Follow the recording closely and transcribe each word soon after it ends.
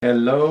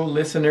Hello,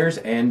 listeners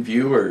and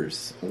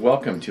viewers.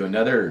 Welcome to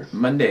another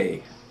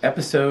Monday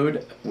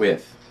episode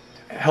with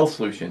Health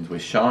Solutions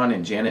with Sean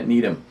and Janet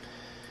Needham,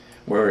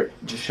 where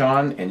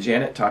Sean and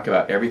Janet talk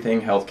about everything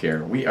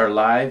healthcare. We are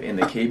live in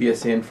the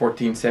KBSN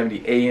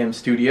 1470 AM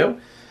studio.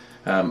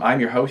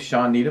 I'm your host,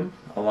 Sean Needham,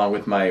 along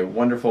with my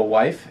wonderful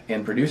wife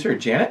and producer,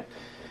 Janet.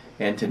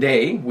 And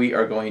today we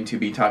are going to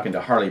be talking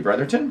to Harley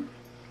Brotherton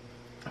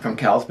from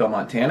Kalispell,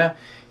 Montana.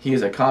 He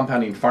is a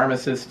compounding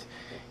pharmacist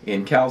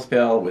in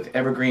Kalispell with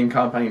Evergreen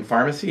Compounding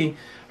Pharmacy.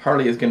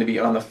 Harley is going to be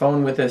on the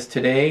phone with us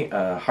today.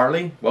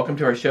 Harley, welcome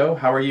to our show.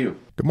 How are you?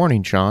 Good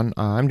morning, Sean.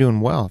 I'm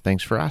doing well.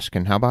 Thanks for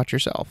asking. How about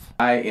yourself?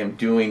 I am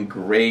doing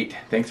great.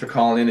 Thanks for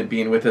calling in and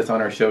being with us on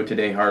our show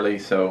today, Harley.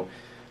 So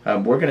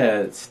we're going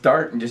to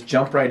start and just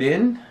jump right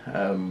in.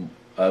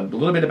 A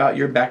little bit about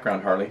your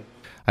background, Harley.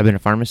 I've been a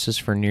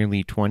pharmacist for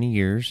nearly 20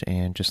 years,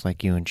 and just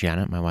like you and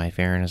Janet, my wife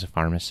Erin is a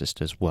pharmacist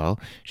as well.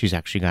 She's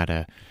actually got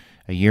a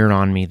year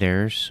on me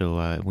there,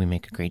 so we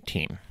make a great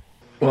team.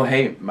 Well,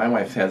 hey, my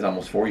wife has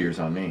almost 4 years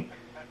on me.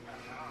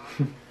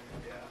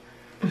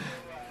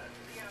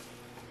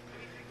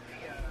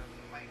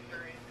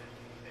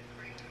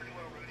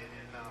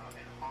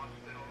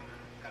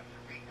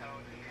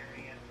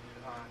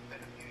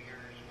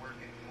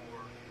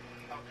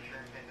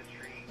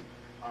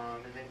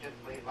 And then just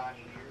late last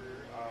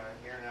year,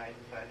 Aaron and I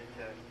decided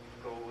to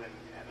go and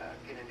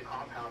get into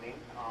compounding.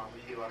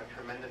 We see a lot of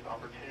tremendous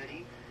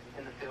opportunity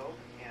in the field,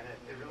 and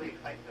it really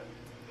excites us.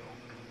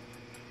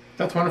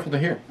 That's wonderful to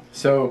hear.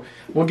 So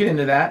we'll get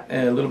into that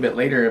a little bit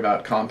later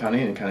about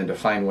compounding and kind of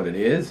define what it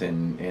is,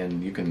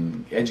 and you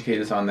can educate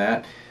us on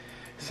that.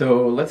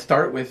 So let's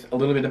start with a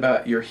little bit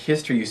about your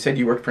history. You said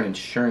you worked for an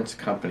insurance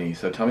company,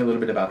 so tell me a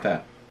little bit about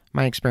that.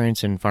 My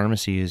experience in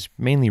pharmacy is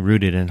mainly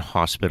rooted in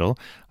hospital.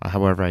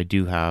 However, I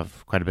do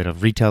have quite a bit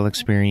of retail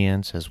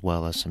experience as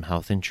well as some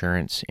health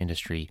insurance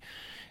industry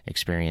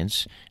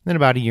experience. And then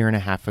about a year and a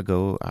half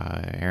ago,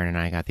 Aaron and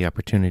I got the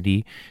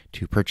opportunity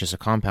to purchase a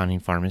compounding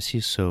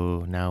pharmacy.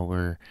 So now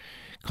we're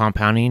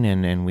compounding,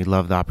 and we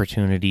love the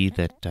opportunity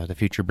that the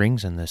future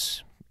brings in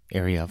this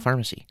area of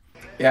pharmacy.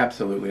 Yeah,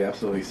 absolutely,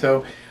 absolutely.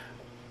 So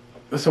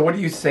what are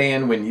you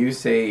saying when you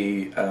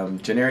say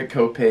generic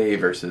copay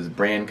versus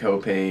brand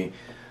copay?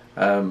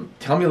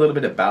 Tell me a little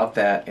bit about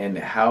that and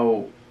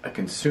how a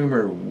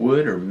consumer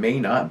would or may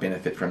not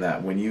benefit from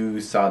that when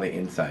you saw the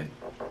inside.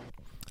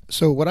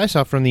 So what I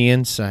saw from the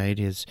inside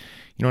is,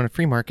 in a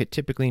free market,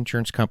 typically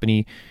insurance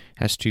company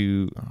has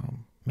to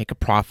make a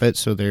profit,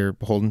 so they're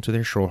beholden to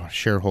their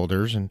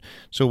shareholders. And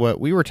so what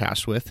we were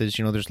tasked with is,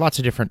 there's lots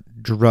of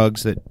different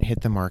drugs that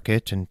hit the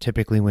market, and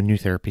typically when new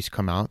therapies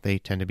come out, they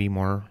tend to be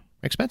more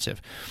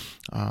expensive,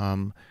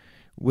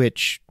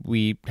 which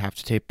we have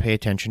to pay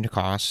attention to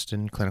cost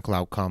and clinical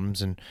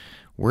outcomes. And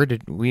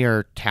we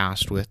are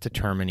tasked with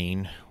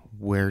determining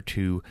where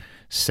to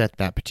set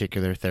that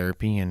particular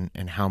therapy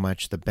and how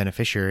much the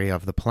beneficiary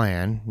of the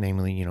plan,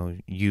 namely,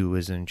 you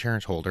as an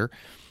insurance holder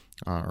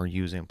or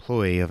you as an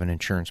employee of an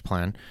insurance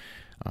plan,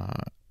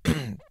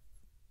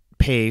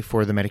 pay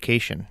for the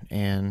medication.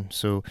 And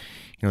so,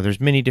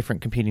 there's many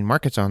different competing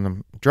markets on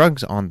the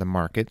drugs on the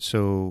market.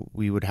 So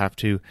we would have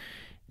to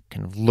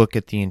kind of look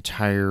at the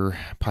entire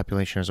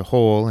population as a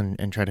whole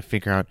and try to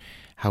figure out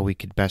how we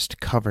could best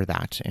cover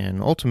that. And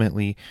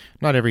ultimately,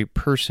 not every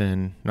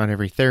person, not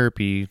every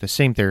therapy, the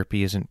same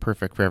therapy isn't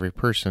perfect for every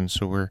person.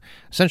 So we're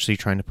essentially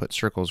trying to put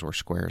circles where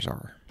squares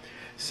are.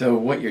 So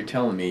what you're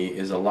telling me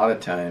is a lot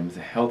of times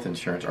the health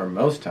insurance, or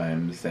most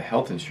times the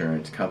health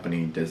insurance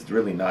company does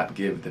really not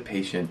give the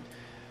patient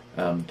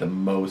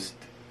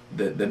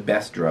the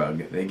best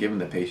drug. They give them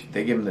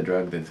the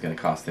drug that's going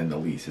to cost them the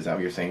least. Is that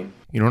what you're saying?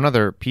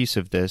 Another piece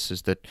of this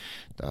is that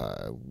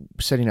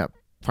setting up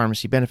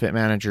pharmacy benefit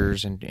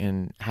managers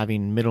and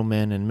having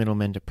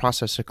middlemen to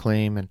process a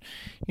claim, and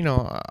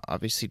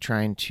obviously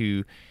trying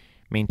to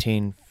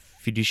maintain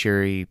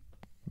fiduciary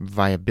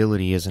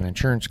viability as an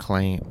insurance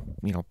claim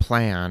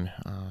plan.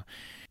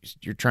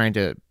 You're trying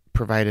to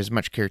provide as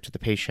much care to the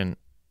patient,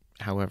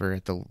 however,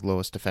 at the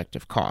lowest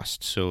effective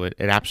cost. So it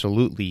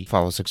absolutely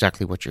follows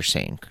exactly what you're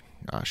saying,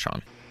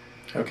 Sean.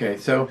 Okay,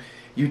 so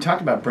you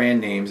talked about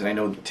brand names, and I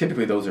know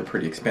typically those are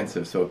pretty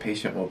expensive. So a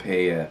patient will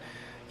pay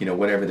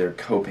whatever their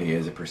copay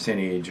is, a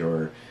percentage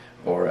or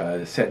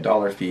a set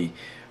dollar fee.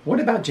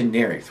 What about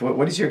generics?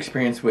 What is your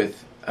experience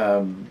with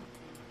in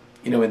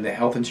the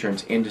health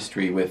insurance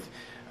industry with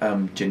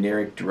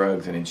generic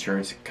drugs and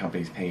insurance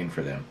companies paying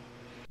for them?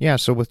 Yeah,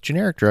 so with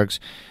generic drugs,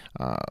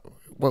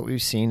 what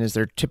we've seen is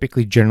they're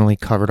typically generally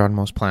covered on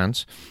most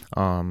plans.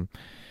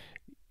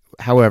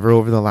 However,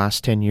 over the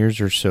last 10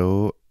 years or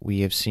so, we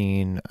have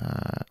seen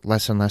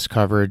less and less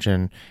coverage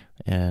and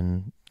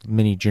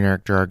many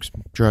generic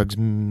drugs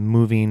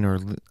moving or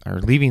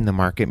leaving the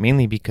market,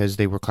 mainly because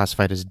they were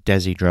classified as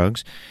DESI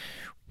drugs,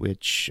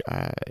 which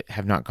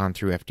have not gone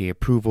through FDA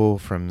approval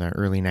from the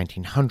early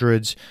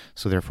 1900s,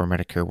 so therefore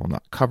Medicare will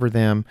not cover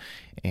them.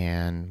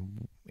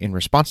 And in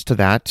response to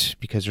that,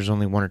 because there's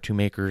only one or two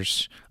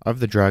makers of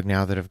the drug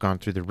now that have gone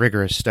through the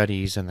rigorous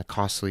studies and the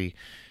costly,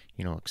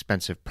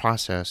 expensive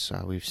process,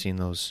 we've seen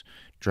those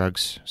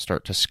drugs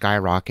start to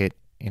skyrocket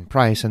in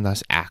price, and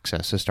thus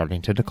access is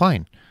starting to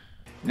decline.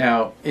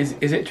 Now, is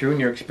it true in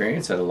your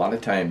experience that a lot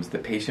of times the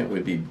patient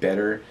would be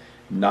better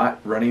not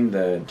running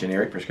the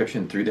generic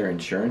prescription through their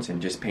insurance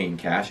and just paying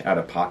cash out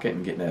of pocket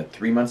and getting a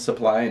 3-month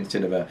supply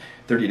instead of a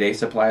 30-day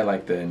supply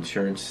like the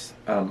insurance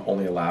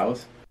only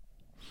allows?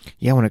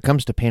 Yeah, when it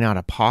comes to paying out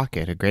of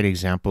pocket, a great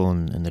example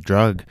in the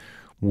drug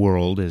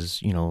world is,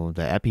 the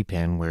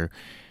EpiPen, where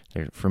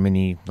for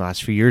the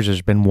last few years,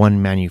 there's been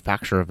one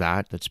manufacturer of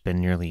that's been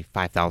nearly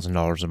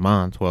 $5,000 a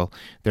month. Well,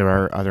 there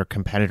are other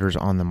competitors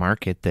on the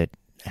market that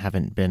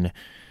haven't been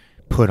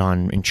put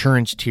on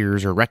insurance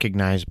tiers or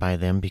recognized by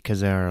them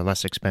because they are a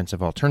less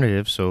expensive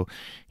alternative. So,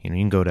 you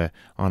can go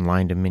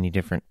online to many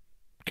different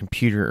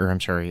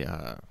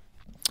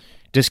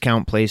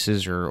discount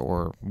places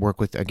or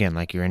work with, again,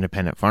 like your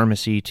independent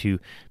pharmacy to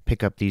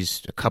pick up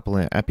a couple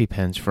of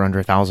EpiPens for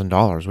under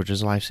 $1,000, which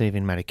is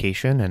life-saving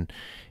medication.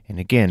 And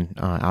again,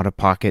 out of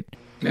pocket.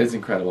 It is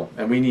incredible.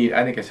 And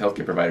I think as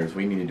healthcare providers,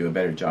 we need to do a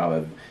better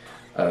job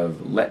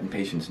of letting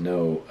patients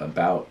know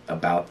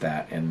about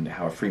that and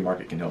how a free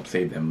market can help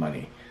save them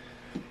money.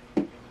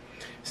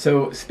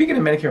 So speaking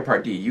of Medicare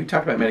Part D, you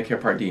talked about Medicare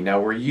Part D. Now,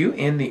 were you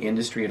in the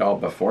industry at all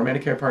before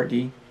Medicare Part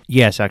D?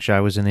 Yes, actually,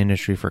 I was in the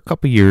industry for a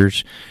couple of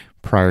years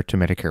prior to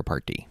Medicare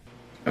Part D.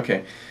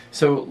 Okay,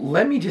 so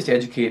let me just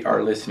educate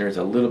our listeners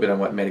a little bit on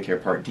what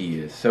Medicare Part D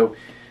is. So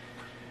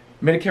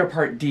Medicare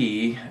Part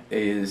D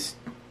is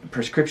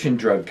prescription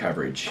drug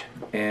coverage.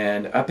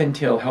 And up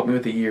until, help me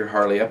with the year,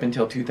 Harley, up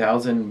until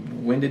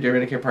 2000, when did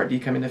Medicare Part D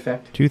come into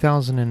effect?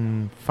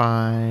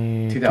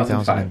 2005.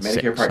 2005,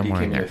 Medicare Part D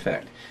came into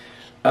effect.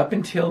 Up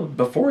until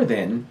before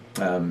then,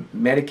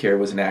 Medicare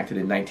was enacted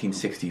in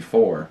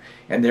 1964,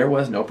 and there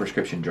was no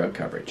prescription drug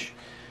coverage.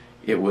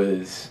 It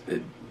was,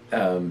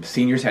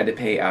 seniors had to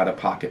pay out of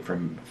pocket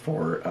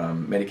for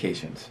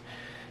medications.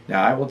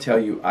 Now, I will tell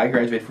you, I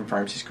graduated from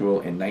pharmacy school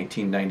in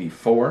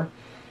 1994,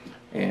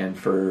 and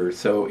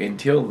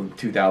until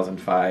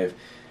 2005,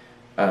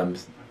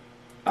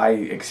 I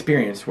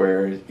experienced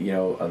where,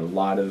 a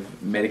lot of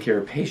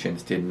Medicare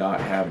patients did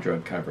not have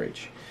drug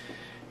coverage.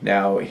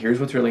 Now, here's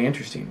what's really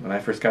interesting. When I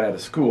first got out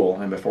of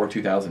school, and before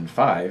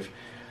 2005,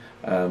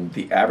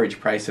 the average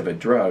price of a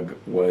drug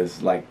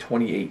was like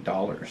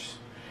 $28.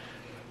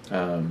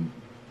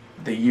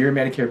 The year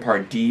Medicare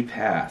Part D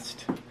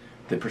passed,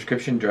 the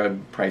prescription drug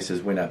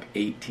prices went up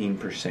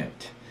 18%.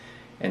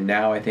 And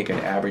now I think an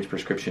average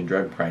prescription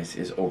drug price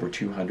is over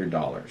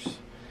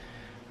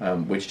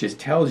 $200, which just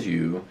tells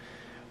you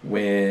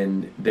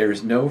when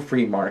there's no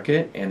free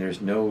market and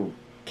there's no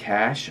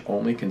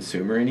cash-only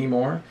consumer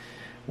anymore,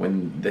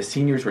 when the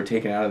seniors were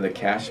taken out of the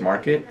cash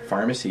market,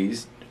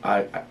 pharmacies,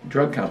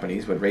 drug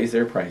companies would raise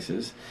their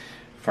prices,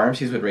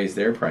 pharmacies would raise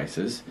their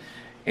prices,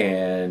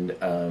 and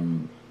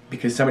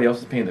because somebody else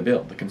was paying the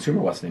bill, the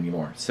consumer wasn't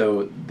anymore.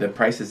 So the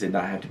prices did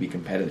not have to be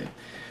competitive.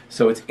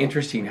 So it's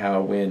interesting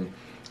how when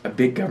a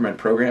big government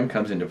program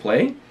comes into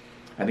play,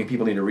 I think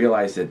people need to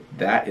realize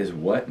that is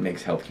what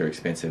makes healthcare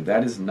expensive.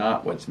 That is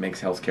not what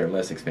makes healthcare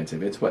less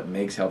expensive. It's what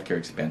makes healthcare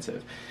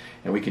expensive.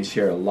 And we can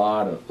share a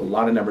lot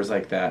of numbers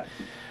like that.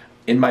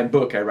 In my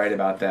book, I write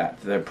about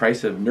that. The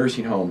price of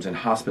nursing homes and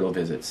hospital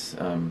visits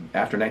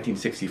after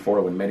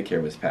 1964, when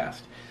Medicare was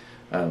passed,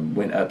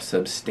 went up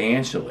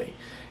substantially.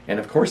 And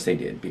of course they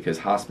did, because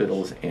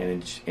hospitals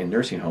and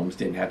nursing homes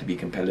didn't have to be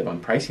competitive on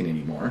pricing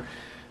anymore.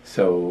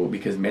 So,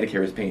 because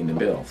Medicare is paying the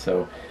bill.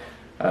 So,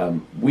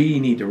 we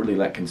need to really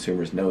let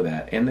consumers know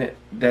that, and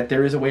that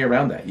there is a way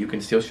around that. You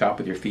can still shop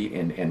with your feet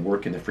and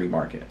work in the free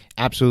market.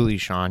 Absolutely,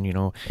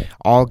 Sean.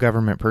 All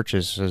government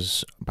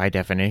purchases, by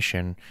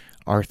definition,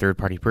 are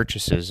third-party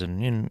purchases.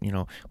 And,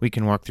 we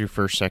can walk through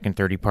first, second,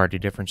 third-party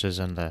differences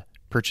and the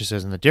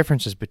purchases and the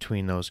differences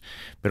between those.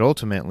 But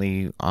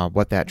ultimately,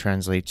 what that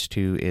translates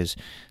to is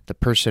the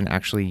person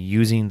actually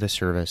using the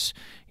service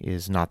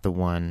is not the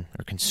one,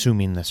 or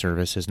consuming the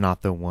service is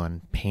not the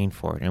one paying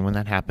for it. And when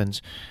that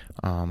happens,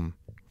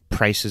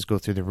 prices go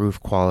through the roof,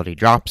 quality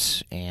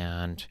drops,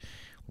 and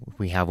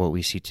we have what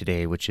we see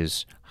today, which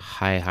is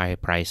high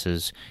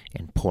prices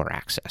and poor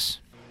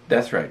access.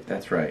 That's right.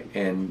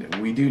 And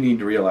we do need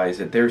to realize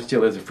that there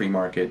still is a free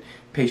market.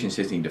 Patients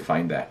just need to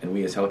find that, and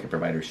we as healthcare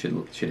providers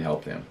should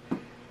help them.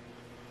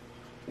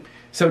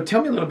 So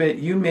tell me a little bit,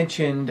 you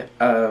mentioned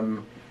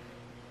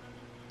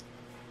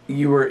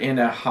you were in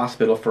a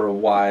hospital for a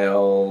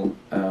while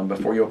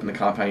before you opened the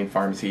compounding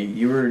pharmacy.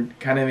 You were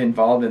kind of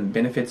involved in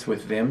benefits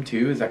with them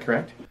too, is that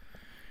correct?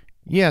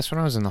 Yes, when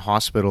I was in the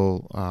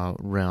hospital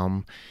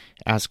realm,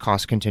 as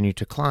costs continue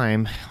to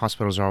climb,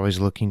 hospitals are always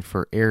looking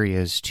for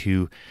areas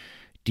to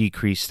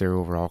decrease their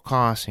overall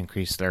costs,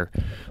 increase their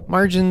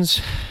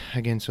margins,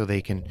 again, so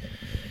they can,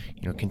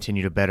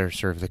 continue to better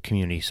serve the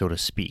community, so to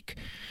speak.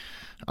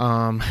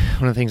 One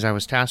of the things I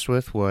was tasked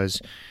with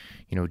was,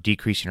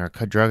 decreasing our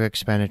drug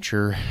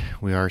expenditure.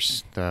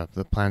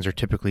 The plans are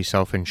typically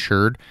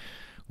self-insured.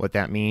 What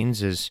that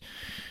means is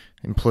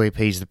employee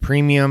pays the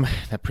premium.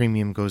 That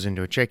premium goes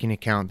into a checking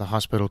account. The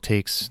hospital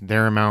takes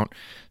their amount,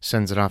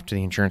 sends it off to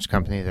the insurance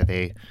company that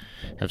they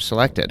have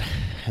selected,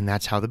 and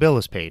that's how the bill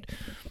is paid.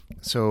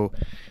 So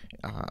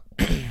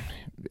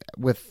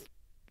with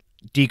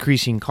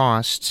decreasing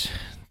costs,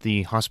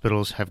 the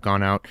hospitals have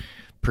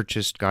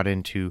got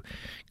into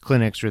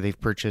clinics, where they've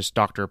purchased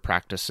doctor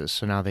practices.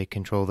 So now they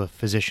control the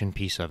physician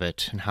piece of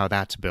it and how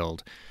that's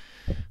billed.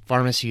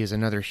 Pharmacy is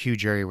another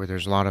huge area where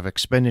there's a lot of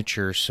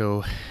expenditure.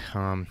 So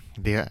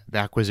the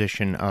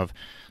acquisition of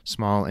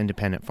small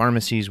independent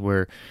pharmacies,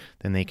 where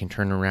then they can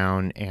turn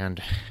around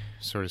and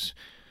sort of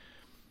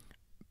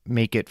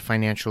make it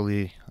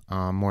financially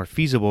more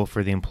feasible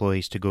for the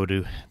employees to go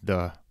to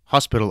the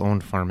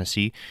hospital-owned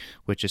pharmacy,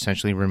 which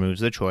essentially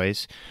removes the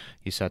choice.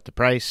 You set the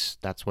price,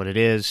 that's what it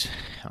is.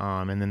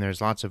 And then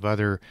there's lots of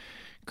other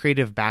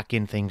creative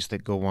back-end things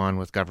that go on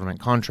with government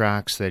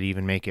contracts that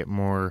even make it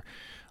more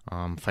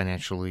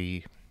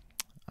financially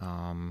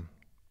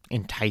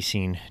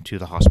enticing to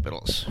the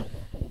hospitals.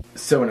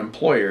 So an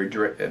employer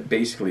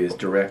basically is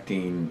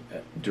directing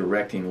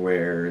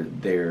where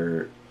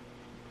their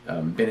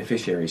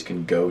beneficiaries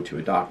can go to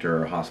a doctor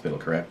or a hospital,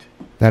 correct?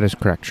 That is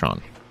correct,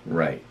 Sean.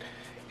 Right.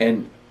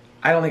 And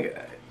I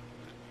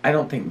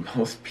don't think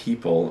most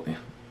people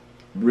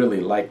really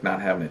like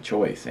not having a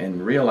choice,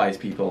 and realize,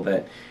 people,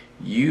 that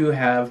you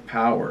have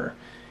power.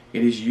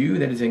 It is you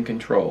that is in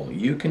control.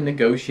 You can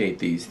negotiate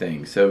these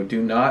things. So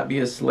do not be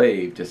a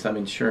slave to some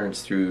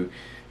insurance through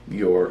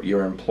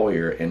your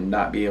employer and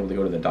not be able to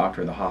go to the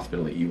doctor or the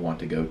hospital that you want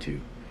to go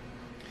to.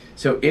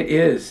 So it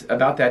is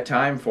about that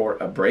time for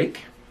a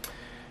break.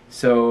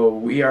 So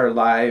we are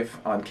live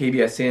on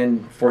KBSN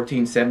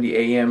 1470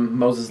 AM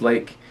Moses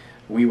Lake.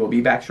 We will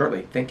be back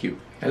shortly. Thank you.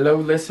 Hello,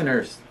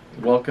 listeners.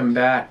 Welcome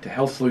back to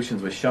Health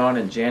Solutions with Sean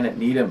and Janet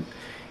Needham.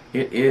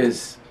 It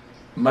is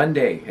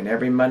Monday, and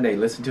every Monday,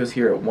 listen to us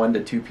here at 1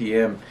 to 2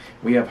 p.m.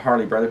 We have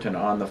Harley Brotherton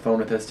on the phone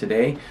with us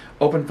today.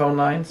 Open phone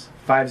lines,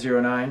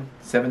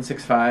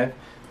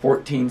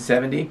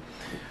 509-765-1470.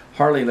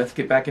 Harley, let's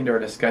get back into our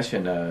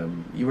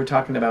discussion. You were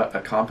talking about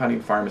a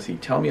compounding pharmacy.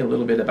 Tell me a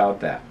little bit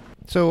about that.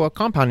 So a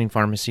compounding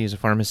pharmacy is a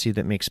pharmacy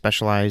that makes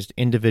specialized,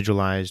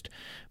 individualized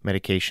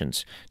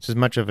medications. It's as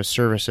much of a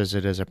service as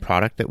it is a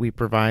product that we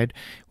provide.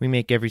 We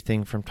make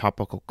everything from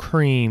topical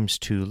creams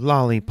to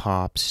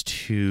lollipops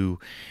to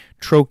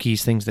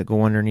troches, things that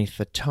go underneath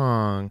the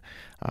tongue,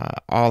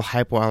 all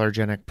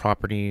hypoallergenic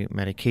property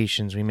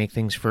medications. We make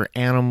things for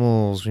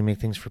animals, we make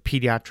things for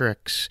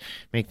pediatrics,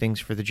 make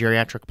things for the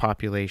geriatric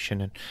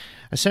population. And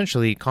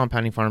essentially,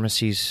 compounding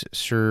pharmacies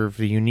serve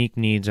the unique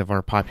needs of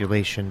our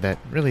population that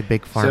really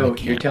big pharma can't.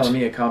 So you're telling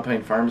me a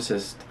compounding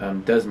pharmacist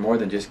does more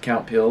than just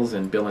count pills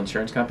and bill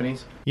insurance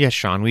companies? Yes,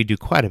 Sean, we do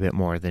quite a bit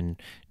more than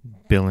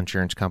bill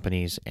insurance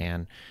companies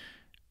and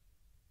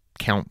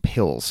count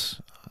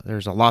pills.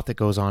 There's a lot that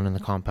goes on in the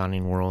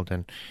compounding world,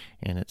 and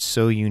it's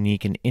so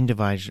unique and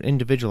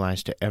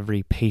individualized to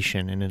every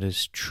patient, and it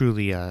is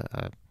truly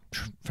a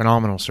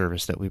phenomenal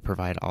service that we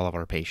provide all of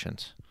our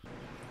patients.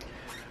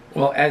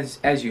 Well,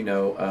 as you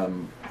know,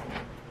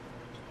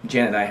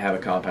 Jan and I have a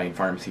compounding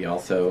pharmacy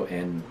also,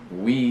 and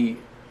we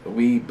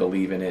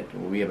believe in it.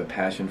 We have a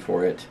passion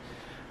for it.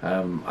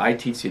 I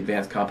teach the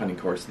advanced compounding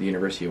course at the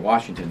University of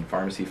Washington,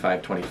 Pharmacy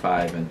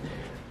 525, and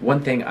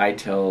one thing I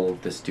tell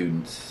the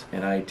students,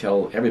 and I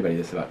tell everybody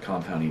this about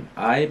compounding,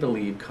 I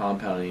believe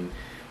compounding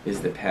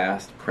is the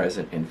past,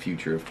 present, and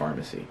future of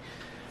pharmacy.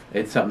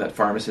 It's something that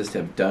pharmacists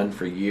have done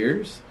for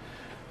years,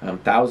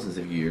 thousands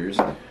of years.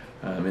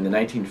 In the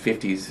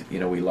 1950s,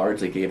 we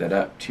largely gave that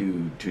up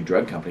to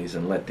drug companies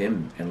and let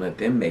them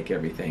make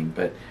everything.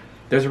 But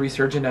there's a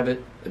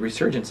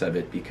resurgence of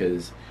it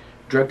because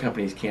drug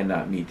companies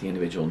cannot meet the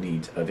individual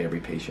needs of every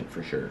patient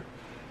for sure.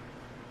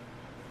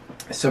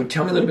 So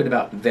tell me a little bit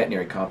about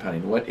veterinary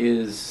compounding.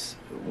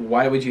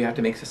 Why would you have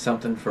to make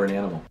something for an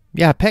animal?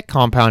 Yeah, pet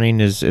compounding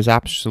is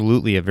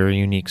absolutely a very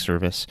unique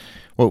service.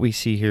 What we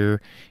see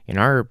here in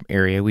our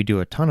area, we do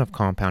a ton of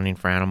compounding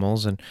for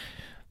animals, and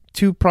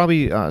two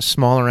probably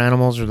smaller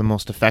animals are the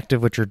most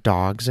effective, which are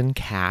dogs and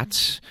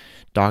cats.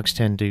 Dogs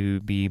tend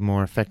to be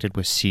more affected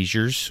with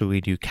seizures, so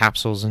we do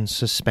capsules and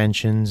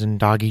suspensions and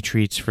doggy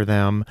treats for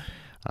them.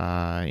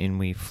 And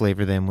we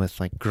flavor them with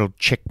like grilled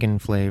chicken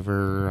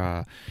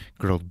flavor,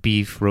 grilled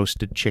beef,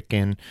 roasted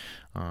chicken.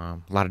 A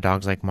lot of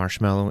dogs like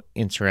marshmallow,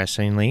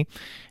 interestingly.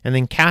 And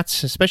then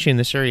cats, especially in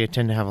this area,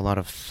 tend to have a lot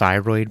of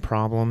thyroid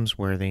problems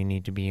where they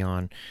need to be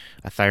on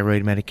a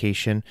thyroid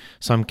medication.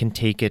 Some can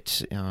take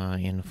it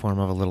in the form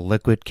of a little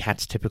liquid.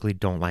 Cats typically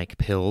don't like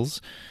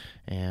pills.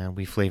 And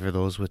we flavor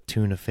those with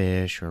tuna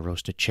fish or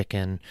roasted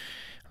chicken.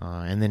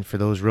 And then for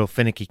those real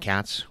finicky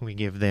cats, we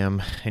give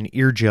them an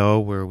ear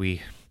gel where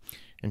we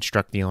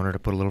instruct the owner to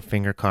put a little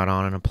finger cut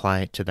on and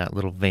apply it to that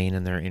little vein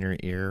in their inner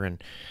ear,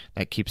 and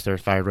that keeps their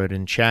thyroid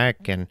in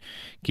check and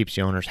keeps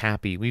the owners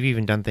happy. We've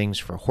even done things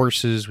for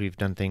horses. We've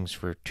done things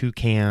for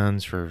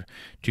toucans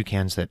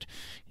that,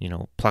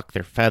 pluck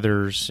their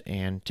feathers.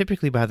 And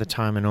typically by the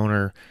time an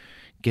owner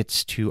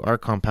gets to our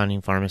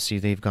compounding pharmacy,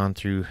 they've gone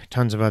through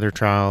tons of other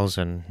trials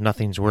and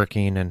nothing's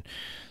working. And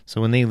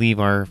so when they leave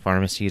our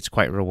pharmacy, it's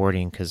quite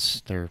rewarding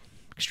because they're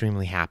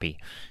extremely happy.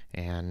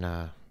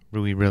 And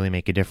we really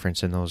make a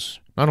difference in those,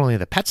 not only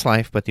the pet's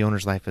life, but the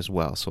owner's life as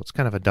well. So it's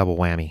kind of a double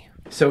whammy.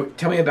 So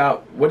tell me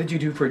about, what did you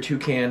do for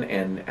Toucan,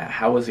 and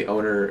how was the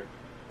owner,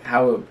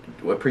 how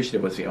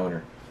appreciative was the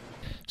owner?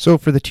 So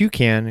for the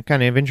toucan,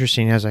 kind of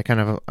interesting, as I kind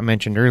of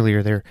mentioned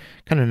earlier, they're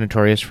kind of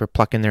notorious for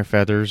plucking their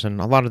feathers, and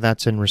a lot of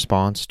that's in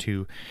response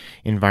to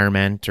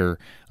environment or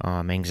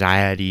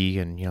anxiety.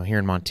 And here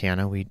in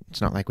Montana, it's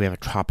not like we have a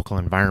tropical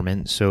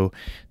environment, so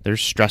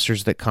there's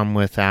stressors that come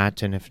with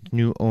that. And if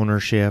new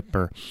ownership,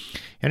 or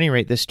at any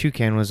rate, this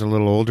toucan was a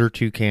little older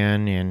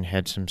toucan and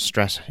had some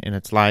stress in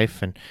its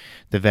life, and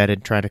the vet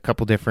had tried a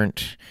couple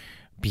different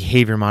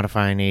behavior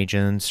modifying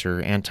agents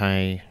or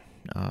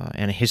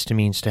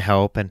antihistamines to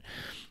help, and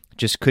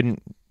just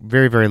couldn't,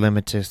 very, very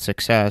limited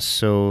success.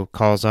 So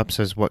calls up,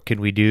 says, what could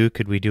we do?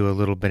 Could we do a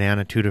little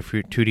banana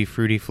tutti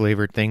fruity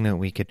flavored thing that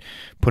we could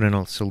put in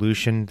a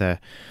solution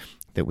that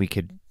we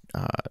could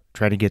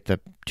try to get the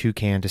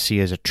toucan to see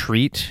as a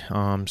treat?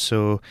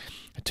 So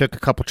it took a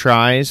couple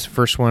tries.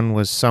 First one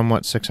was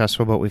somewhat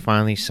successful, but we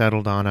finally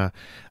settled on a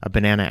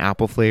banana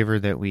apple flavor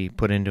that we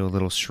put into a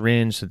little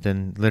syringe that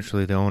then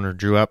literally the owner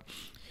drew up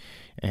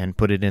and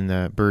put it in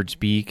the bird's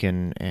beak,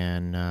 and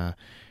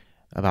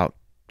about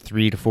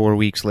 3 to 4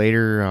 weeks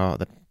later,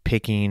 the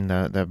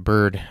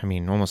bird,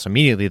 almost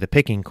immediately the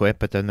picking quit,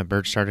 but then the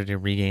bird started to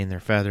regain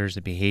their feathers,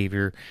 the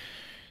behavior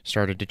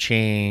started to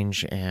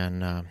change,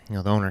 and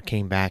the owner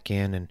came back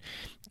in and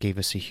gave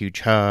us a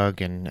huge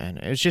hug, and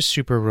it was just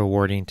super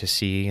rewarding to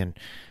see. And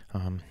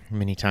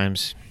many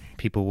times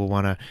people will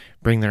want to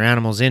bring their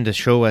animals in to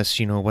show us,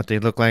 what they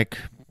look like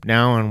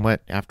now and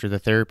what after the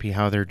therapy,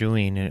 how they're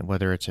doing,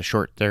 whether it's a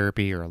short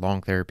therapy or a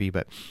long therapy.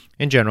 But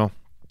in general,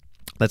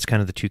 that's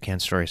kind of the toucan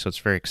story, so it's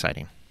very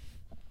exciting.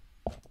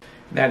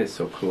 That is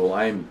so cool.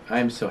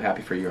 I'm so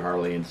happy for you,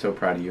 Harley, and so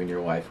proud of you and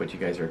your wife, what you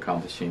guys are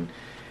accomplishing.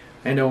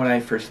 I know when I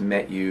first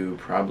met you,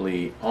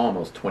 probably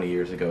almost 20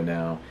 years ago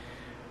now,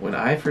 when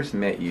I first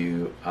met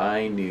you,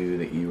 I knew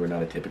that you were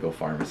not a typical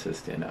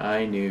pharmacist, and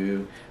I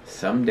knew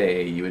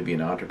someday you would be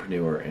an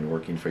entrepreneur and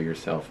working for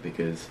yourself,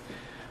 because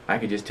I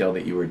could just tell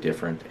that you were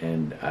different.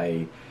 And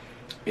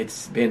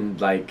it's been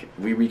like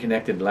we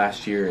reconnected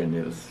last year, and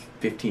it was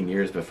 15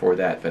 years before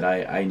that, but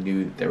I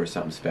knew there was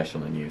something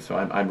special in you, so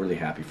I'm really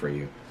happy for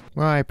you.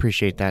 Well, I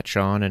appreciate that,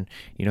 Sean, and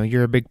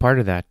you're a big part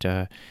of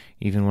that.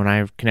 Even when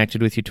I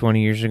connected with you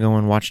 20 years ago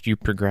and watched you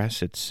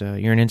progress,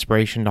 you're an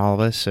inspiration to all of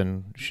us,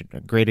 and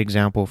a great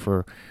example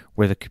for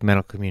where the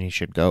medical community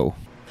should go.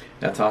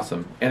 That's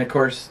awesome. And of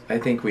course, I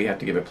think we have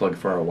to give a plug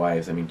for our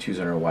wives.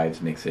 Choosing our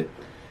wives makes it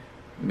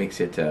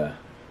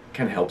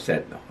kind of helps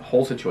that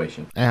whole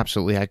situation.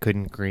 Absolutely, I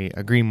couldn't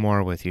agree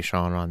more with you,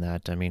 Sean, on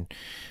that.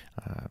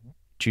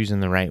 Choosing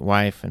the right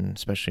wife, and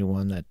especially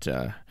one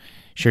that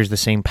shares the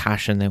same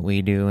passion that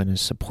we do and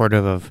is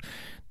supportive of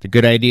the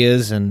good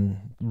ideas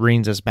and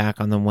brings us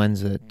back on the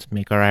ones that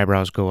make our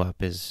eyebrows go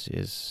up,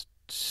 is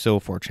so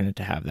fortunate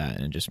to have that,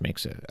 and it just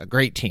makes a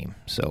great team.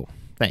 So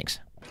thanks.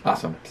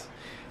 Awesome.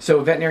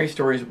 So veterinary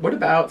stories, what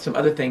about some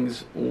other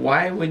things?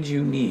 Why would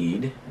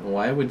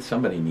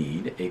somebody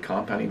need a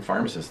compounding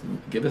pharmacist?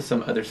 Give us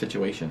some other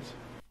situations.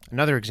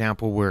 Another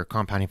example where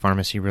compounding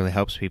pharmacy really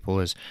helps people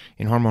is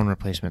in hormone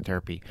replacement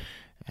therapy.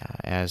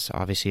 As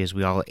obviously as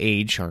we all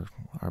age, our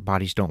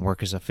bodies don't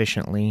work as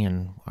efficiently,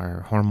 and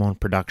our hormone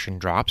production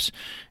drops.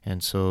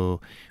 And so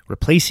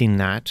replacing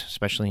that,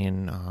 especially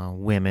in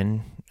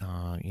women,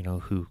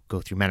 who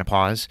go through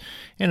menopause,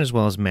 and as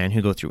well as men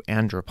who go through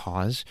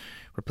andropause,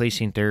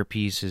 replacing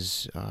therapies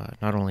is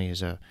not only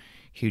is a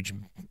huge,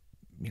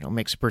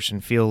 makes a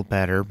person feel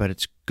better, but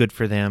it's good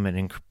for them and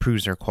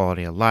improves their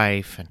quality of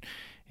life,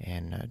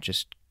 and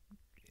just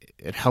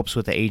it helps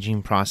with the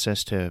aging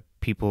process to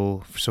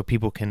people, so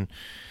people can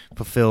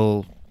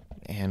fulfill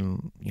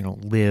and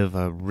live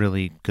a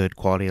really good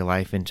quality of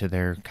life into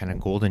their kind of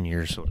golden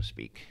years, so to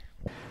speak.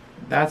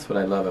 That's what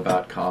I love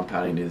about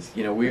compounding is,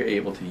 we're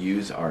able to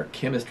use our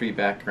chemistry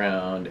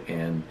background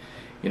and,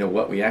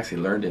 what we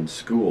actually learned in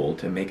school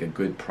to make a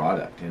good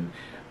product. And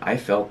I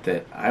felt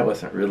that I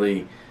wasn't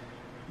really,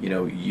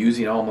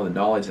 using all of the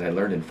knowledge that I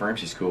learned in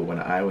pharmacy school when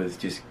I was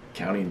just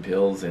counting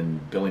pills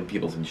and billing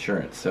people's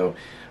insurance. So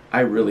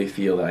I really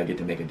feel that I get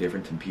to make a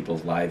difference in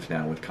people's lives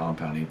now with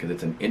compounding, because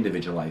it's an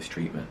individualized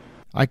treatment.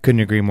 I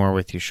couldn't agree more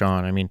with you,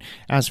 Sean.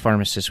 As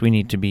pharmacists, we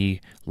need to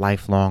be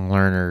lifelong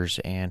learners,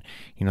 and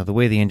the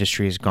way the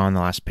industry has gone the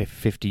last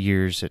 50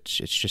 years, it's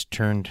just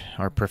turned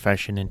our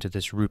profession into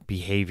this root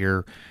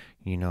behavior,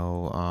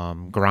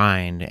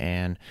 grind.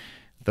 And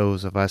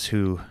those of us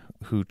who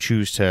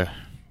choose to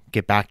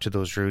get back to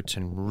those roots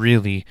and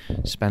really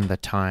spend the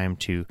time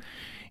to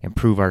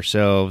improve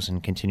ourselves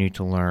and continue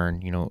to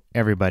learn,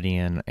 everybody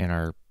in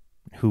our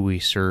who we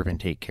serve and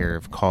take care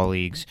of,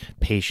 colleagues,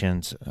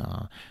 patients,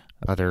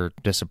 other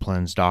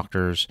disciplines,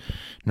 doctors,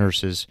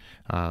 nurses.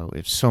 We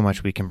have so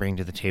much we can bring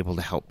to the table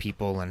to help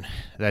people, and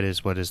that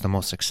is what is the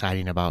most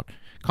exciting about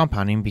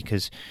compounding,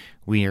 because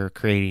we are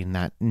creating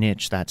that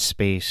niche, that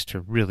space to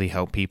really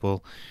help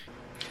people.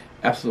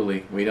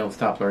 Absolutely. We don't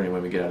stop learning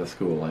when we get out of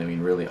school.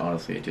 Really,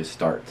 honestly, it just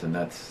starts, and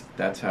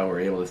that's how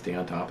we're able to stay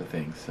on top of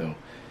things. So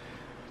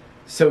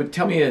So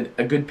tell me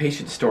a good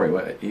patient story.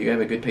 What, you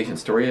have a good patient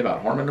story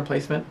about hormone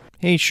replacement?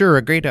 Hey, sure.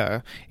 A great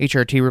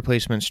HRT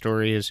replacement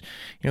story is,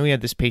 we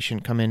had this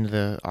patient come into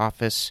the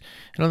office,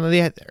 into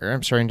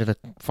the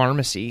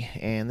pharmacy,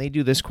 and they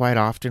do this quite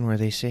often where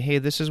they say, hey,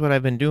 this is what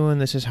I've been doing,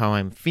 this is how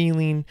I'm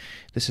feeling,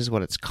 this is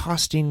what it's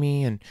costing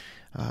me, and,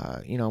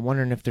 I'm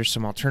wondering if there's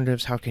some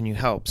alternatives, how can you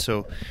help?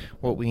 So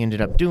what we ended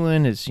up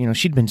doing is,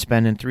 she'd been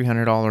spending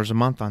 $300 a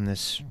month on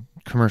this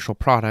commercial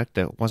product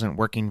that wasn't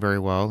working very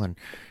well and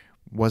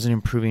wasn't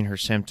improving her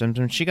symptoms,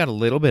 and she got a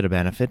little bit of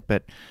benefit,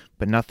 but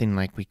nothing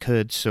like we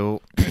could.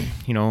 So,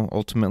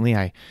 ultimately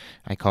I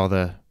call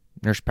the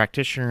nurse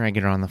practitioner, I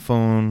get her on the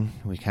phone,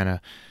 we kind of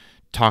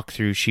talk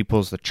through, she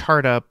pulls the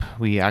chart up,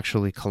 we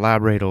actually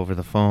collaborate over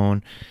the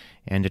phone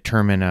and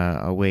determine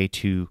a way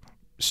to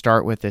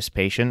start with this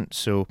patient.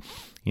 So,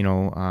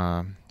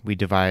 I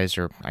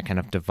kind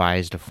of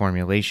devised a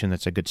formulation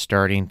that's a good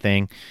starting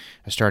thing,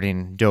 a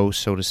starting dose,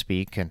 so to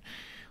speak, and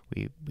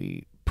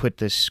we put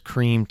this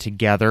cream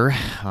together.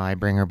 I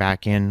bring her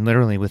back in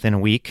literally within a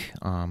week,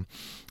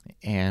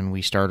 and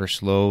we start her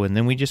slow, and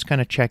then we just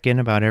kind of check in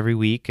about every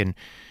week, and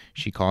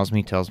she calls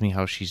me, tells me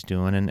how she's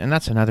doing, and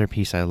that's another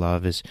piece I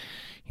love is,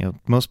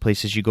 most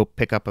places you go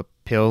pick up a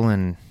pill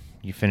and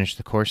you finish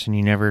the course and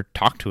you never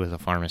talk to the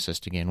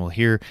pharmacist again. Well,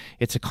 here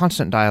it's a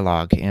constant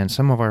dialogue, and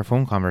some of our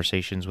phone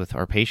conversations with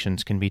our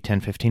patients can be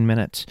 10-15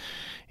 minutes,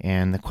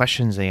 and the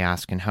questions they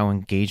ask and how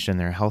engaged in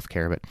their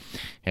healthcare. But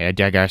hey, I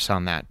digress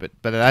on that, but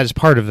that is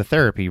part of the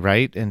therapy,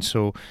 right? And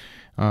so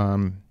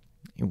inside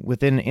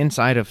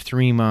of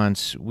 3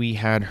 months, we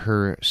had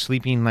her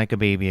sleeping like a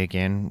baby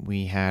again.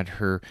 We had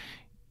her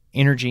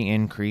energy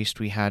increased.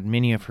 We had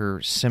many of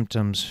her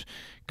symptoms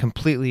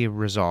completely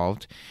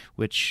resolved,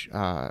 which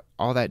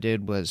all that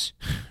did was,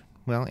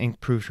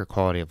 improved her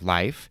quality of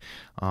life.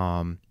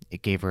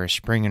 It gave her a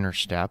spring in her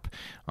step.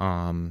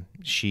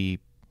 She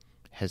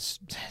has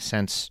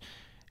since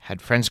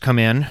had friends come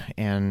in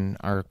and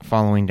are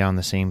following down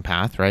the same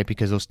path, right?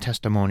 Because those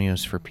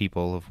testimonials for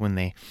people of when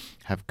they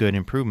have good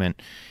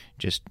improvement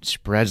just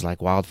spreads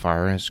like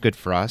wildfire. And it's good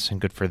for us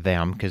and good for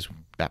them because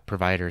that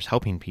provider is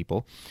helping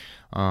people.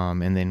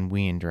 And then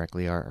we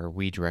directly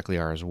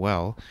are as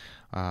well.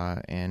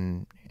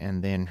 And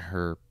then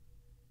her,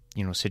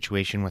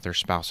 situation with her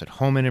spouse at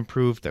home had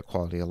improved. The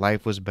quality of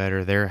life was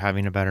better. They're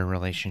having a better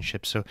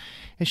relationship. So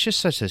it's just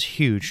such this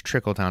huge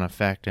trickle-down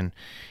effect, and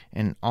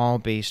all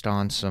based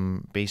on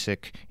some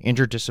basic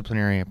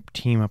interdisciplinary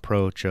team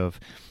approach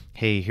of,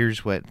 hey,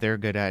 here's what they're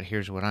good at,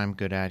 here's what I'm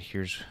good at,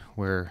 here's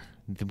where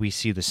we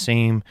see the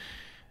same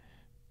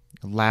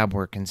lab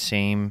work and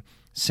same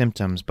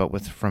symptoms,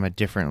 but from a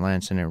different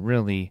lens, and it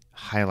really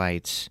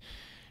highlights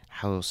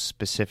how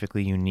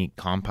specifically unique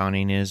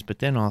compounding is, but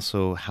then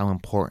also how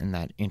important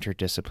that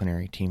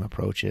interdisciplinary team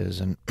approach is.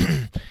 And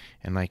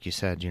and like you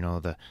said,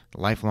 the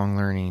lifelong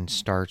learning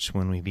starts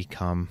when we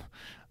become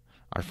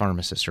our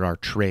pharmacist or our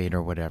trade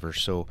or whatever.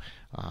 So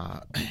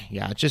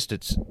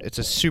it's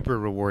a super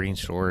rewarding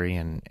story,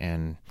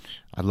 and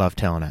I love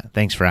telling it.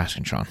 Thanks for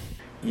asking, Sean.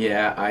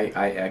 Yeah,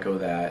 I echo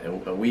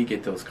that. We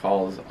get those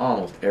calls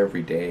almost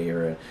every day,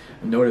 or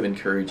a note of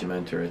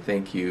encouragement or a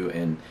thank you,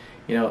 and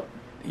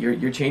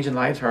you're changing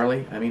lives,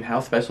 Harley. I mean, how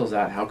special is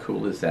that? How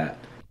cool is that?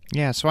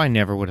 Yeah, so I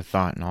never would have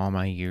thought in all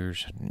my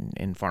years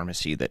in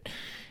pharmacy that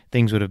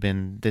things would have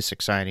been this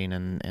exciting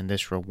and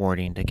this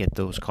rewarding to get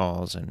those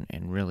calls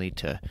and really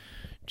to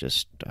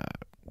just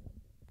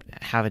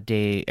have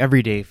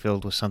every day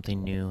filled with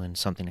something new and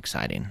something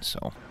exciting.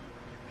 So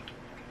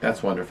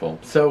that's wonderful.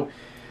 So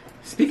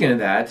speaking of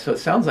that, so it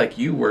sounds like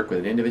you work with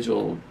an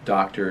individual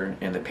doctor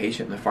and the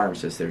patient and the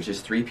pharmacist. There's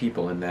just 3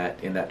 people in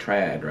that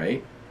triad,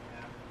 right?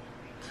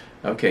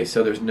 Okay,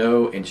 so there's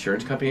no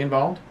insurance company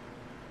involved?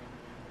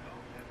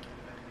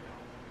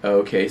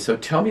 Okay, so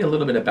tell me a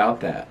little bit about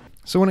that.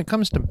 So when it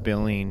comes to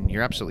billing,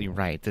 you're absolutely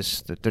right.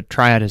 The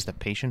triad is the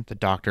patient, the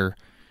doctor,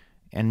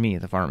 and me,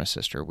 the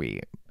pharmacist, or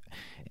we.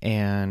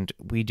 And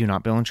we do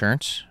not bill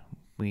insurance.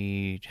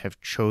 We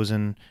have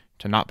chosen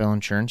to not bill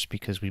insurance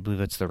because we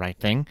believe it's the right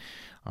thing.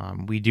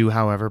 We do,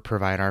 however,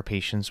 provide our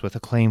patients with a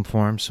claim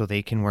form so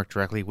they can work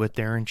directly with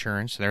their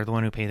insurance. They're the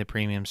one who pay the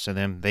premiums to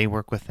them. They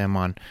work with them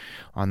on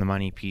the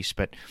money piece.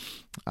 But,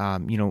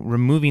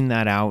 removing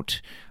that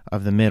out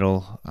of the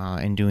middle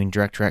and doing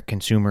direct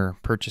consumer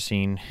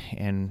purchasing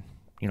and,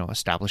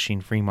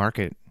 establishing free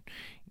market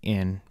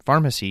in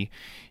pharmacy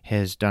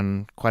has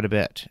done quite a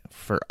bit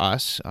for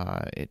us.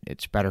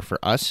 It's better for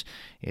us.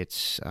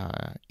 It's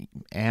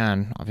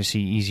and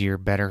obviously easier,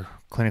 better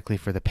clinically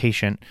for the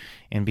patient.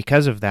 And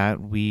because of that,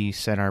 we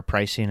set our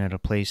pricing at a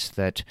place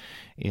that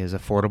is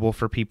affordable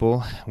for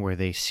people, where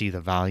they see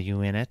the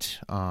value in it.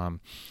 And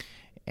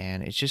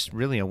it's just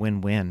really a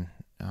win-win.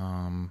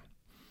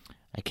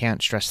 I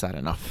can't stress that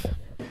enough.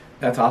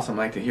 That's awesome.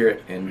 I like to hear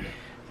it. And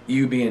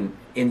you being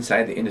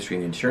inside the industry,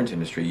 the insurance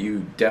industry,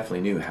 you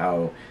definitely knew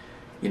how,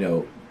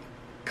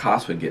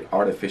 costs would get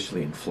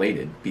artificially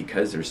inflated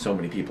because there's so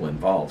many people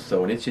involved.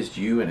 So when it's just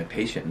you and a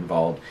patient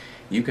involved,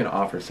 you can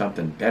offer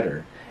something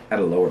better at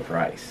a lower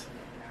price.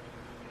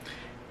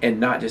 and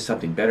not just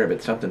something better,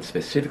 but something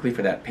specifically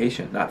for that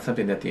patient, not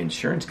something that the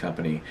insurance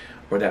company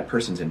or that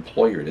person's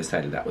employer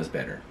decided that was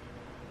better.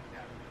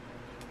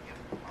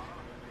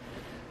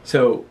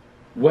 So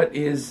what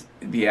is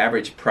the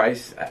average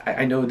price?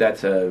 I know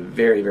that's a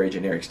very, very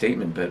generic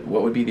statement, but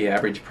what would be the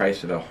average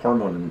price of a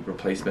hormone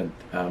replacement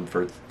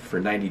for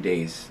 90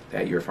 days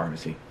at your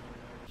pharmacy?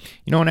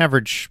 An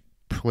average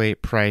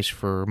price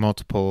for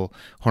multiple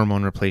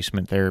hormone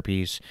replacement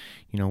therapies,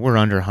 we're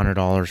under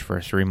 $100 for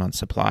a 3-month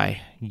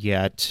supply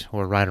yet,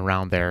 or right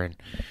around there.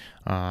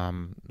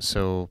 And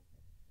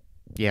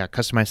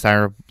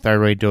customized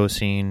thyroid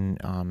dosing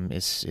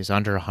is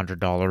under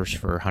 $100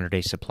 for a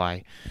 100-day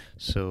supply.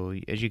 So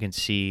as you can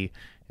see,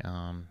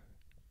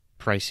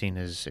 pricing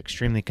is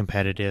extremely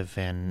competitive,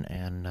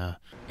 and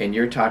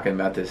you're talking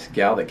about this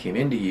gal that came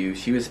into you.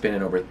 She was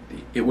spending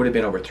it would have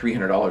been over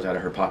 $300 out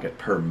of her pocket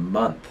per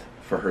month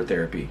for her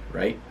therapy,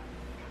 right?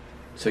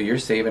 So you're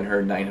saving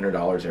her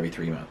 $900 every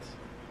 3 months,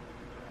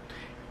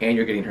 and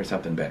you're getting her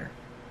something better.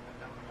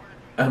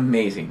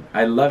 Amazing.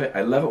 I love it.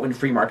 I love it when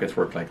free markets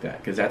work like that,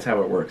 because that's how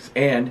it works.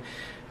 And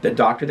the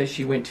doctor that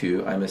she went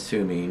to, I'm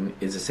assuming,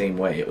 is the same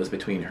way. It was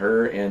between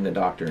her and the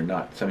doctor,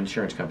 not some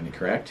insurance company,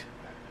 correct?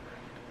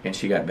 And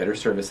she got better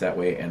service that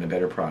way and a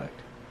better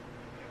product.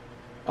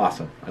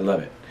 Awesome. I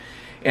love it.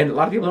 And a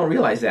lot of people don't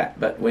realize that,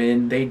 but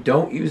when they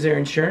don't use their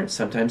insurance,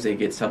 sometimes they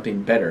get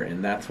something better.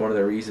 And that's one of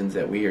the reasons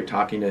that we are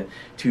talking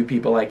to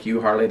people like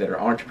you, Harley, that are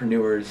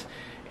entrepreneurs,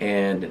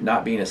 and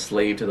not being a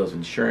slave to those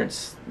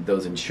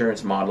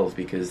insurance models,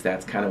 because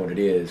that's kind of what it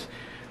is.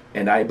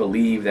 And I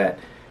believe that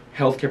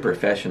healthcare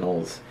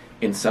professionals,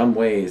 in some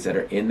ways, that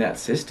are in that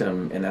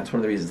system, and that's one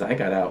of the reasons I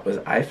got out, was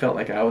I felt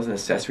like I was an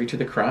accessory to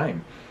the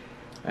crime.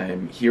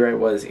 Here I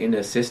was in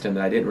a system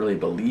that I didn't really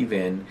believe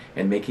in,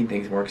 and making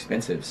things more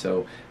expensive.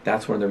 So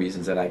that's one of the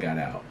reasons that I got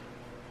out.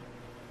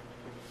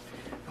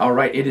 All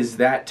right, it is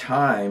that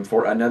time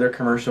for another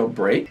commercial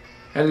break.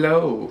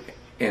 Hello,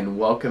 and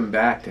welcome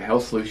back to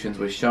Health Solutions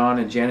with Sean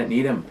and Janet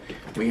Needham.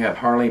 We have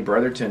Harley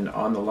Brotherton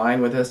on the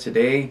line with us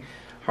today.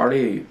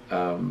 Harley,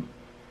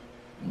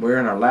 we're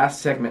in our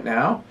last segment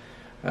now.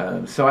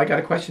 So I got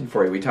a question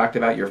for you. We talked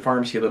about your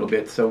pharmacy a little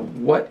bit. So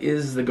what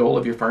is the goal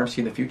of your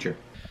pharmacy in the future?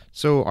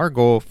 So our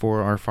goal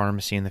for our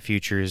pharmacy in the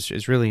future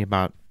is really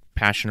about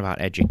passion about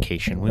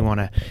education. We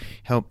want to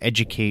help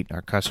educate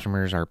our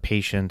customers, our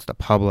patients, the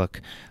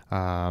public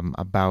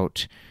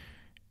about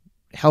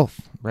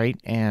health, right?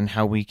 And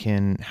how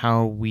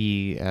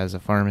we as a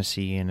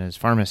pharmacy and as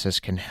pharmacists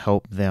can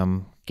help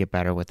them get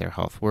better with their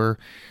health.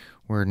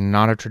 We're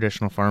not a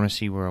traditional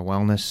pharmacy. We're a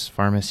wellness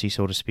pharmacy,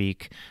 so to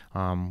speak.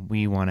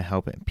 We want to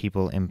help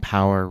people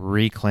empower,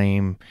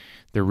 reclaim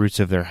the roots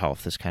of their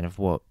health. Is kind of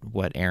what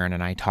Aaron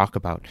and I talk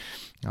about.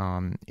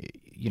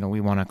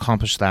 We want to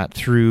accomplish that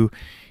through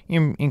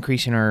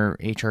increasing our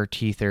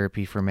HRT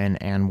therapy for men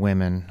and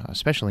women,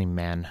 especially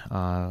men.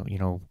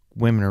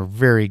 Women are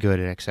very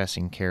good at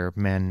accessing care,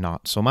 men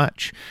not so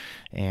much.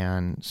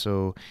 And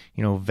so,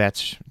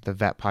 the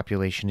vet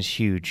population is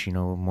huge.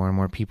 More and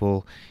more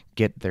people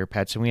get their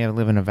pets, and we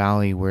live in a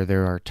valley where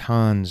there are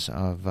tons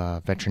of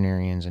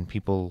veterinarians, and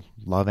people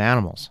love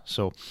animals.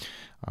 So,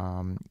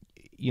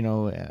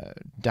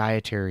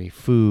 dietary,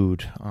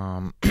 food,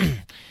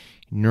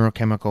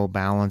 neurochemical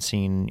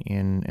balancing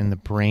in the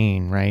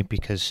brain, right?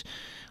 Because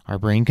our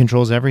brain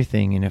controls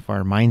everything, and if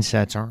our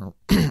mindsets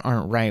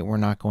aren't right, we're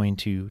not going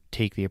to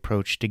take the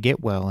approach to get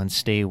well and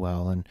stay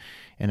well and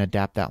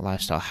adapt that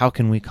lifestyle. How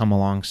can we come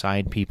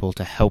alongside people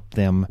to help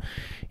them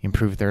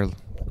improve their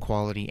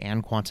quality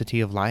and quantity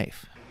of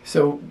life?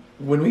 So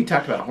when we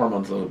talked about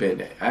hormones a little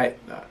bit, I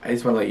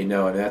just want to let you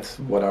know, and that's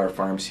what our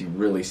pharmacy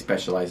really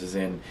specializes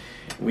in.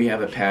 We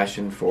have a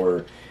passion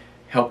for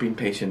helping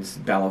patients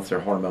balance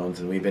their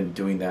hormones, and we've been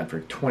doing that for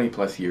 20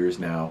 plus years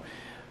now.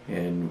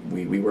 And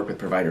we work with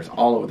providers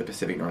all over the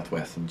Pacific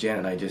Northwest. And Janet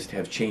and I just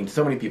have changed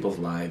so many people's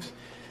lives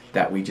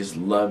that we just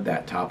love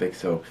that topic.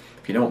 So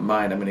if you don't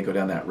mind, I'm going to go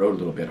down that road a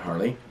little bit,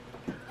 Harley.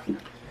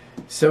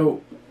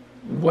 So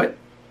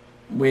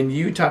when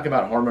you talk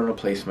about hormone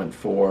replacement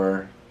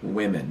for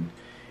women,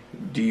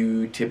 do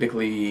you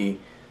typically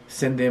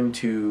send them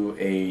to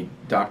a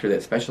doctor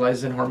that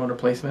specializes in hormone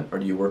replacement, or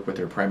do you work with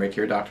their primary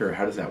care doctor, or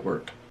how does that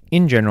work?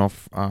 In general,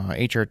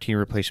 HRT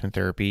replacement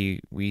therapy,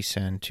 we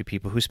send to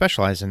people who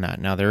specialize in that.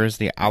 Now, there is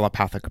the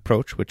allopathic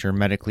approach, which are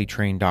medically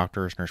trained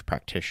doctors, nurse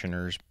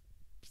practitioners,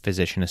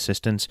 physician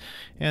assistants,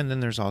 and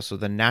then there's also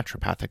the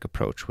naturopathic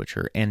approach, which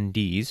are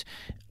NDs,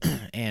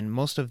 and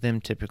most of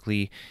them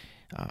typically,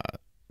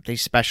 they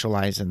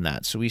specialize in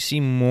that. So we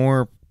see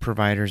more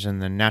providers in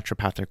the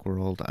naturopathic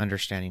world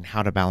understanding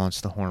how to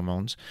balance the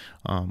hormones.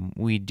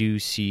 We do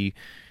see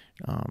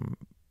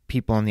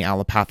people in the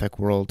allopathic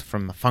world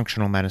from the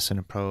functional medicine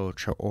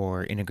approach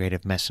or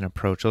integrative medicine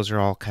approach. Those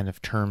are all kind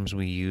of terms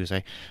we use.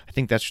 I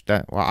think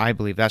I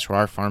believe that's where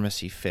our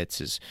pharmacy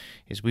fits is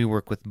we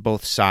work with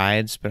both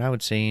sides, but I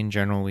would say in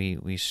general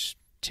we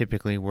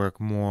typically work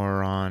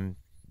more on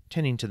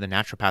tending to the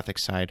naturopathic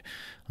side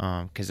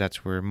because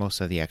that's where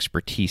most of the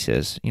expertise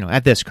is,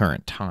 at this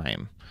current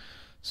time.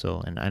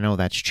 So, and I know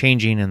that's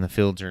changing, and the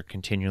fields are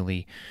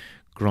continually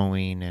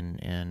growing,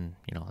 and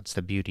it's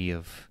the beauty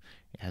of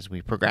as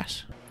we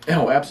progress.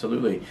 Oh,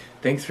 absolutely.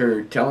 Thanks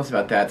for telling us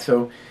about that.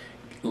 So,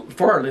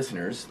 for our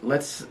listeners,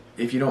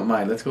 if you don't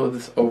mind, let's go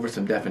over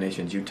some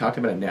definitions. You talked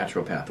about a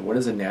naturopath. What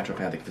is a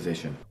naturopathic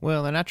physician?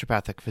 Well, a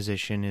naturopathic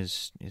physician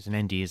is an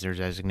ND, is their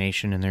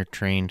designation, and they're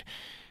trained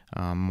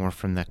more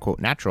from the, quote,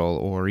 natural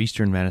or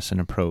Eastern medicine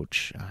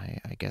approach,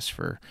 I guess,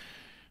 for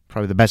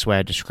probably the best way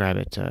I describe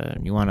it.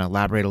 You want to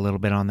elaborate a little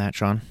bit on that,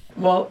 Sean?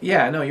 Well,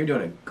 yeah, no, you're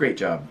doing a great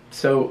job.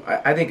 So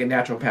I think a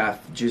naturopath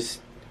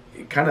just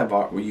kind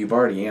of, you've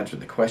already answered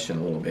the question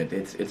a little bit.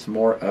 It's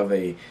more of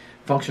a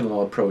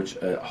functional approach,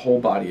 a whole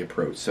body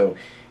approach. So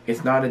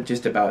it's not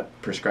just about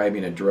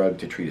prescribing a drug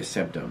to treat a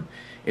symptom.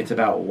 It's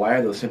about why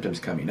are those symptoms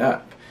coming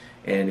up?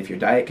 And if your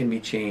diet can be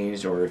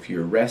changed, or if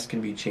your rest can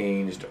be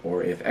changed,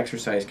 or if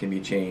exercise can be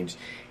changed,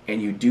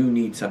 and you do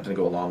need something to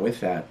go along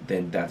with that,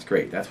 then that's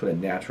great. That's what a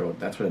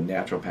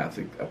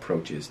naturopathic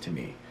approach is to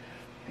me.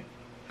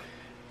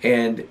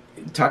 And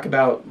talk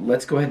about,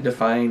 let's go ahead and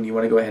define, you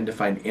want to go ahead and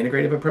define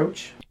integrative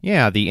approach?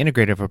 Yeah, the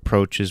integrative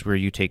approach is where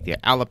you take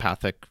the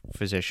allopathic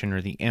physician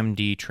or the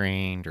MD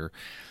trained or,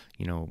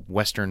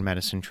 Western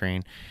medicine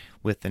trained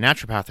with the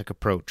naturopathic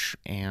approach,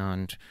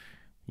 and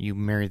you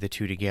marry the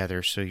two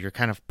together. So you're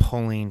kind of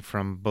pulling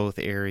from both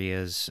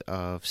areas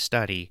of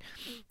study,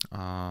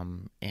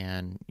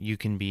 and you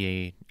can be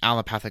a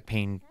allopathic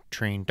pain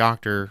trained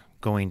doctor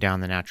going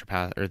down the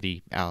naturopath or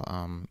the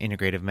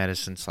integrative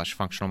medicine /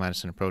 functional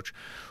medicine approach,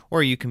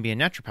 or you can be a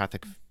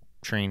naturopathic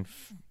trained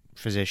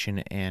physician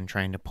and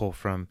trying to pull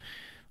from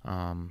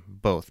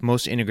both.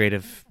 Most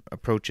integrative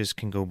approaches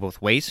can go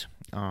both ways,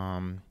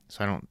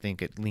 so I don't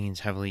think it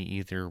leans heavily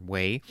either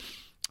way,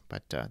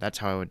 but that's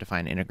how I would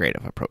define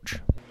integrative approach.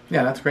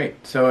 Yeah, that's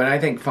great. So, and I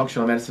think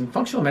functional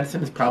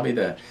medicine is probably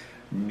the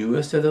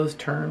newest of those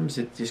terms.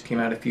 It just came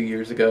out a few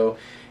years ago,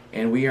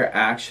 and we are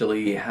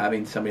actually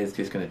having somebody that's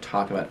just going to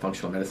talk about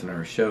functional medicine on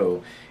our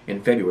show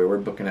in February. We're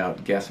booking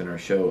out guests on our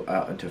show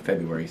out until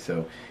February,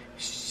 so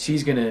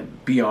she's going to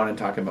be on and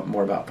talk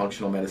more about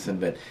functional medicine.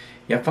 But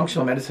yeah,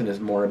 functional medicine is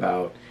more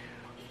about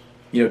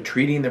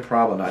treating the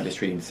problem, not just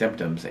treating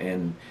symptoms.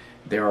 And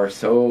there are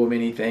so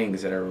many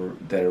things that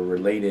are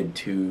related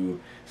to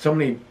so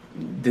many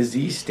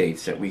disease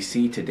states that we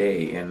see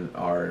today in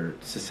our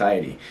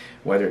society,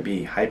 whether it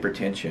be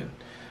hypertension,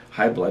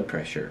 high blood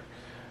pressure,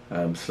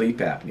 sleep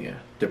apnea,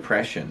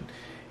 depression,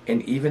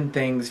 and even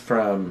things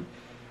from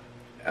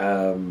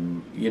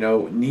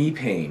knee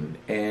pain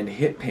and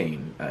hip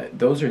pain.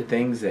 Those are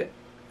things that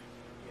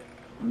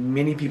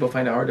many people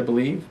find it hard to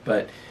believe,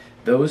 but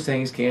those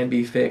things can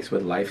be fixed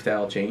with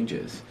lifestyle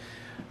changes.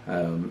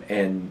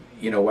 And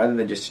rather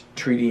than just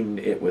treating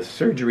it with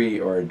surgery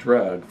or a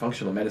drug,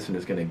 functional medicine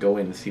is going to go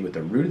in and see what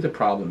the root of the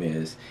problem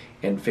is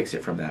and fix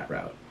it from that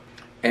route.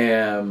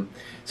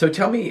 So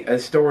tell me a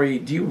story.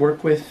 Do you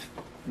work with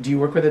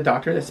a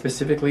doctor that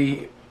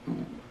specifically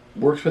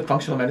works with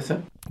functional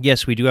medicine?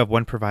 Yes, we do have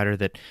one provider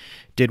that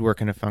did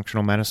work in a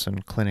functional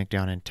medicine clinic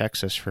down in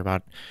Texas for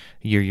about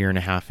a year and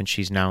a half, and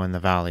she's now in the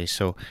Valley.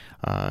 So,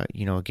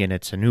 again,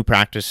 it's a new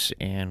practice,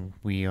 and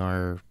we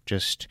are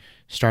just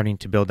starting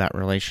to build that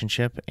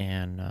relationship,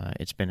 and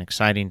it's been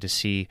exciting to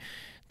see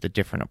the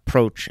different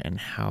approach and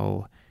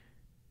how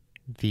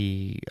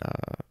the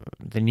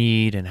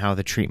need and how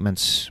the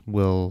treatments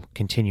will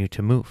continue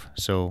to move.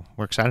 So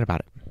we're excited about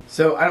it.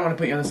 So I don't want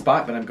to put you on the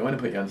spot, but I'm going to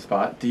put you on the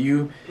spot.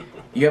 You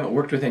haven't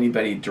worked with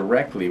anybody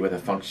directly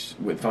with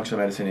functional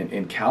medicine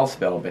in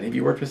Kalispell, but have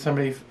you worked with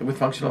somebody with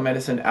functional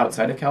medicine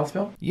outside of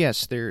Kalispell?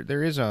 Yes,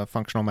 there is a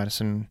functional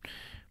medicine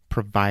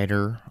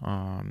provider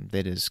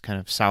that is kind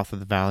of south of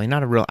the Valley.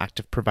 Not a real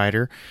active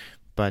provider,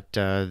 but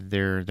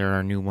there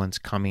are new ones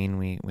coming.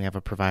 We have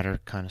a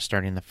provider kind of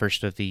starting the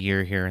first of the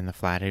year here in the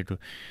Flathead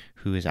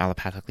who is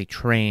allopathically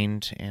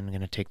trained and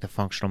going to take the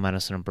functional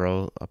medicine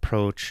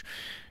approach.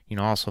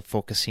 Also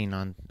focusing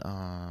on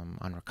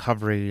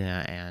recovery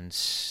and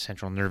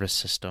central nervous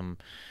system,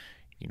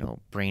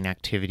 brain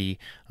activity.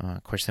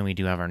 Of course, then we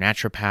do have our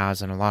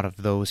naturopaths, and a lot of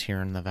those here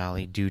in the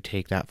Valley do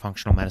take that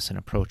functional medicine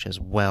approach as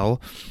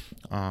well.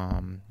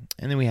 And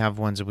then we have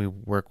ones that we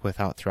work with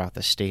out throughout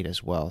the state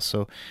as well.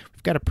 So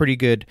we've got a pretty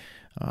good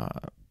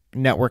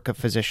network of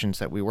physicians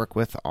that we work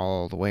with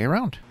all the way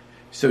around.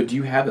 So do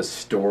you have a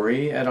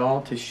story at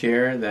all to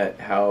share that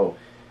how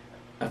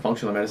a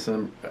functional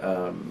medicine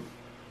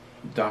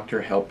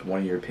doctor helped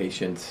one of your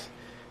patients,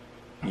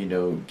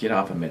 get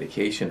off a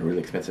medication, a really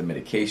expensive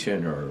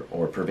medication,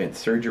 or prevent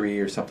surgery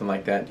or something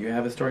like that? Do you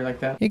have a story like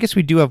that? I guess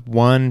we do have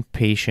one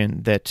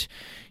patient that,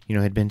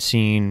 had been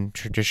seen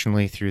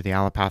traditionally through the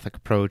allopathic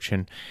approach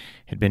and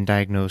had been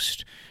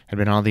diagnosed, had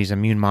been all these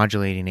immune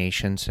modulating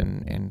agents,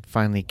 and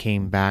finally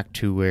came back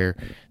to where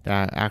the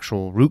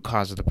actual root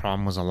cause of the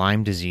problem was a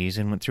Lyme disease,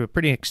 and went through a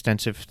pretty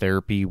extensive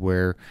therapy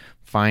where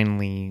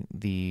finally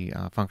the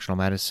functional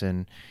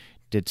medicine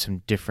did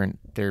some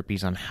different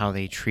therapies on how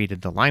they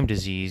treated the Lyme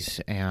disease,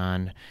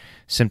 and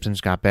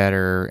symptoms got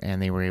better,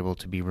 and they were able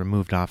to be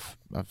removed off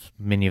of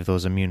many of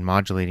those immune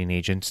modulating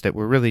agents that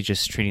were really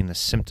just treating the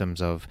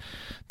symptoms of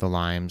the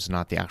Lymes,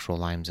 not the actual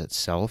Lymes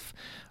itself.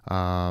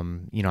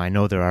 I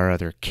know there are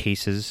other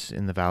cases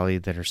in the valley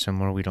that are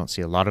similar. We don't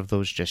see a lot of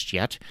those just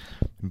yet,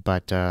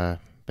 but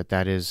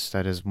that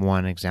is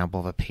one example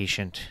of a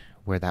patient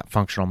where that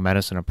functional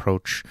medicine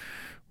approach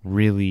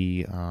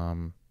really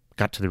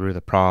got to the root of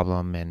the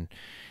problem, and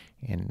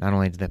not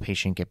only did the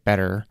patient get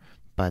better,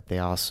 but they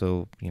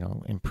also,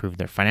 improved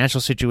their financial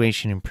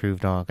situation,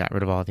 got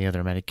rid of all the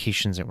other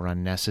medications that were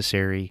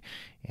unnecessary,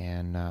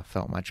 and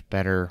felt much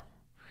better,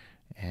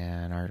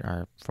 and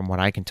are, from what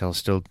I can tell,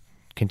 still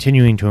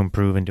continuing to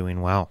improve and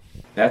doing well.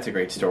 That's a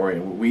great story.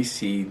 We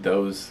see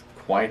those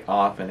quite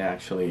often,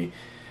 actually.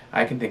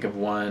 I can think of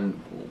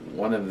one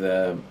of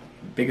the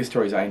biggest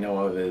stories I know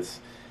of is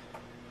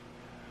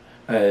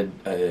a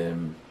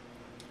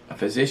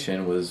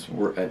physician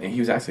and he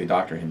was actually a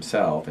doctor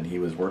himself, and he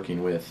was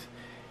working with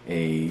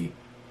a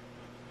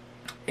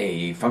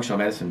functional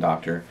medicine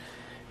doctor,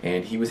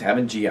 and he was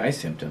having GI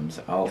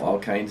symptoms, all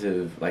kinds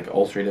of like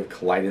ulcerative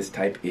colitis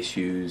type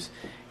issues,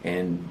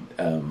 and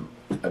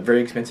a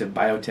very expensive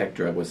biotech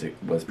drug was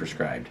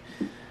prescribed.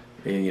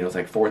 It's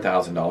like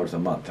 $4,000 a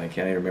month. I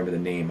can't even remember the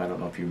name. I don't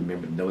know if you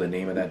know the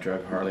name of that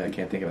drug, Harley. I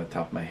can't think of it off the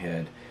top of my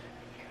head.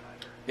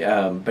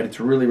 But it's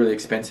really, really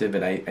expensive,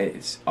 and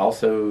it's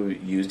also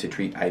used to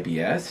treat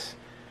IBS.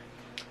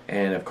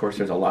 And of course,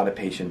 there's a lot of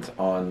patients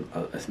on,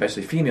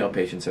 especially female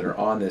patients, that are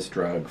on this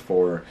drug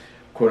for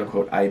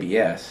quote-unquote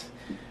IBS,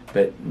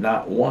 but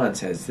not once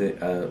has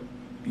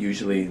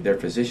usually their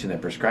physician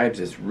that prescribes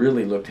this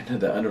really looked into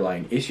the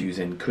underlying issues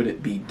and could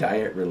it be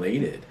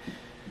diet-related.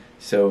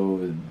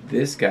 So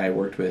this guy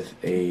worked with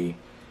a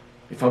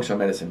functional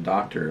medicine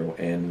doctor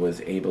and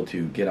was able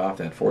to get off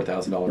that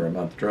 $4,000 a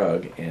month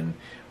drug and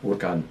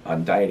work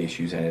on diet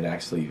issues, and it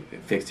actually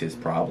fixed his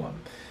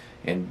problem.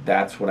 And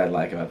that's what I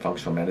like about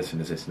functional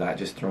medicine, is it's not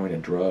just throwing a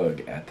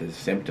drug at the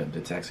symptoms,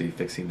 it's actually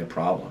fixing the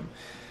problem.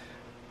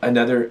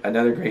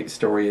 Another great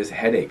story is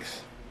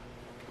headaches.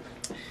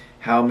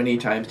 How many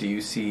times do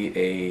you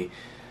see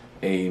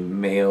a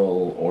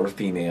male or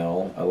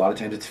female, a lot of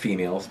times it's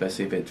female,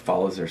 especially if it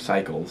follows their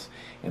cycles,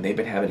 and they've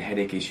been having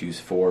headache issues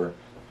for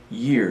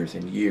years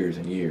and years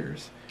and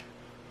years,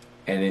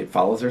 and it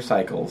follows their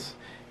cycles,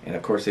 and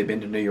of course they've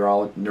been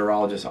to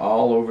neurologists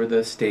all over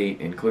the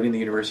state, including the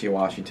University of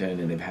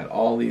Washington, and they've had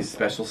all these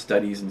special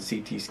studies and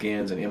CT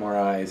scans and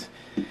MRIs,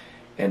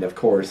 and of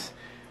course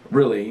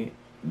really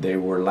they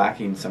were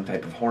lacking some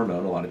type of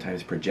hormone, a lot of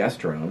times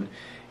progesterone,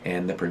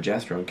 and the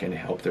progesterone can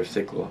help their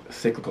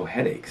cyclical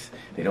headaches.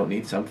 They don't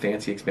need some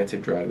fancy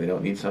expensive drug. They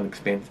don't need some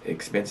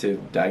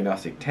expensive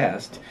diagnostic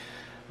test.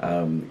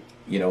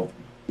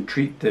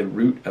 Treat the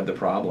root of the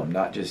problem,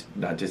 not just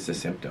the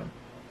symptom.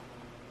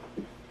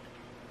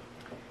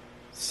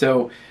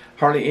 So,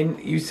 Harley,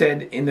 you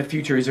said in the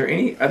future, is there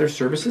any other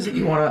services that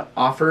you want to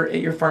offer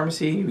at your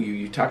pharmacy?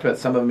 You talked about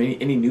some of them.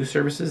 Any new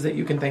services that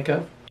you can think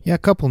of? Yeah, a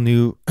couple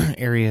new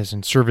areas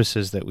and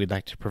services that we'd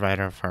like to provide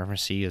our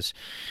pharmacy is,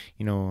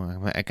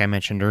 like I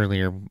mentioned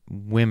earlier,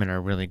 women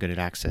are really good at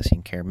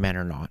accessing care, men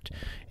are not.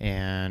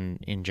 And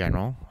in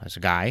general, as a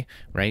guy,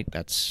 right,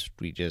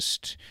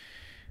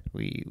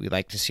 we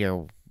like to see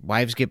our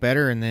wives get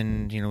better, and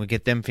then, we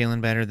get them feeling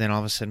better, then all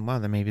of a sudden,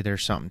 well, then maybe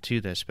there's something to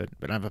this. But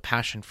I have a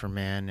passion for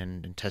men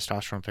and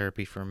testosterone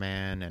therapy for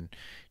men and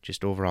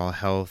just overall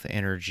health,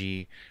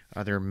 energy,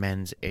 other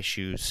men's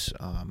issues.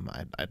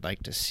 I'd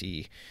like to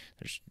see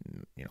there's,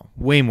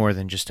 way more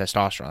than just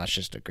testosterone. That's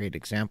just a great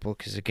example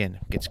because, again,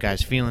 it gets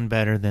guys feeling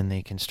better, then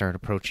they can start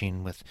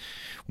approaching with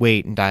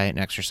weight and diet and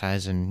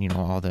exercise and,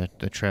 all the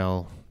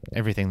trail,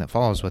 everything that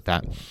follows with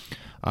that.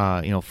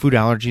 Food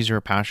allergies are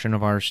a passion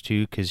of ours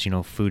too, because,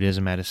 food is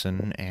a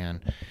medicine,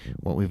 and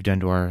what we've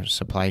done to our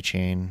supply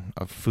chain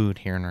of food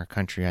here in our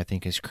country, I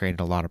think, has created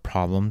a lot of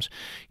problems.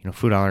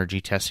 Food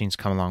allergy testing's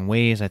come a long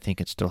ways. I think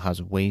it still has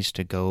ways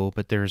to go,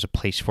 but there is a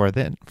place for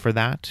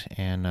that,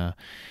 and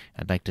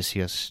I'd like to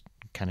see us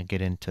kind of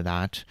get into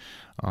that.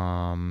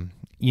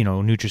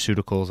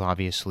 Nutraceuticals,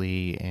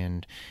 obviously,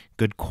 and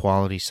good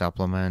quality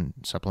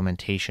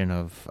supplementation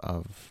of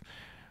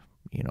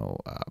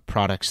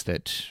products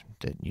that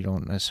you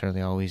don't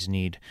necessarily always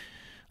need,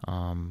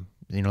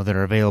 that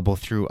are available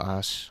through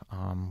us.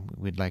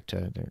 We'd like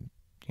to,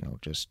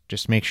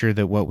 just make sure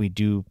that what we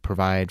do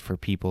provide for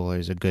people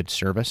is a good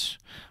service,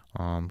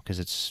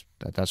 because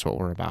that's what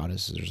we're about.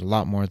 Is there's a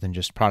lot more than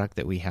just product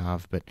that we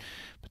have, but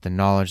the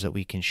knowledge that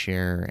we can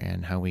share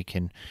and how we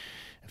can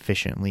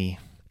efficiently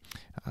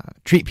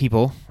treat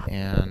people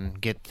and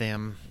get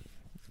them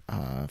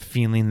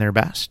feeling their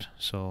best.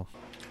 So.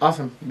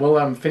 Awesome.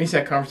 We'll finish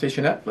that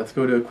conversation up. Let's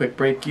go to a quick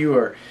break. You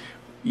are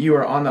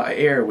on the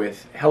air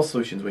with Health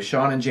Solutions with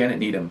Sean and Janet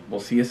Needham. We'll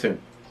see you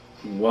soon.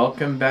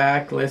 Welcome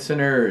back,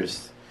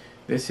 listeners.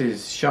 This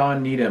is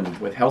Sean Needham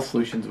with Health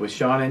Solutions with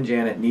Sean and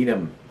Janet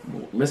Needham.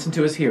 Listen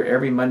to us here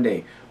every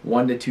Monday,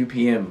 1 to 2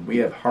 p.m. We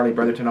have Harley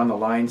Brotherton on the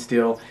line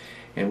still,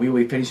 and we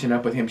will be finishing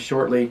up with him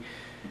shortly.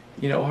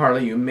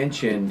 Harley, you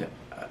mentioned,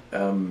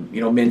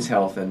 men's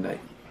health, and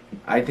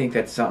I think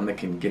that's something that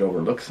can get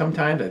overlooked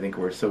sometimes. I think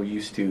we're so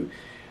used to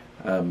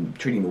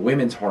treating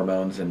women's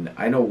hormones, and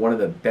I know one of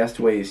the best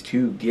ways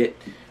to get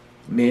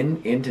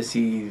men in to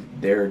see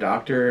their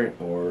doctor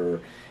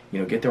or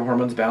get their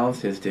hormones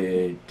balanced is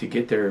to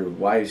get their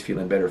wives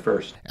feeling better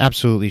first.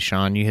 Absolutely,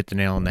 Sean. You hit the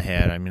nail on the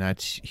head. I mean,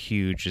 that's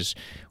huge. Is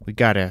we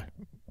got to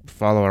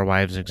follow our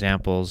wives'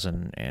 examples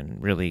and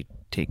really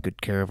take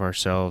good care of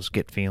ourselves,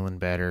 get feeling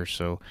better,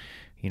 so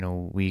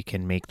we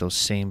can make those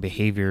same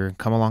behavior,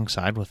 come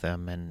alongside with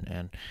them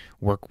and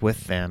work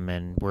with them,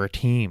 and we're a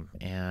team.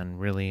 And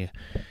really,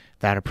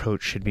 that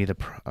approach should be the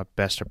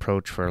best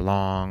approach for a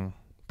long,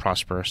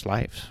 prosperous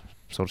life,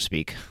 so to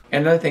speak.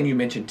 Another thing you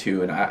mentioned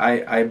too, and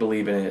I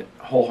believe in it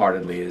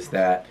wholeheartedly, is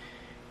that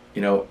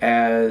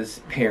as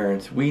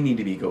parents, we need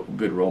to be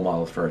good role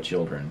models for our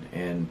children,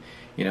 and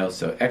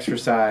so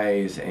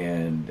exercise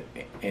and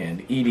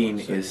eating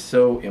is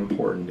so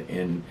important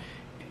in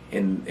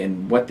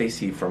what they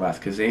see from us,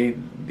 because they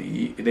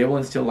will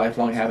instill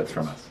lifelong habits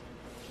from us.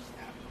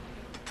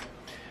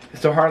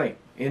 So Harley,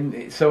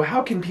 so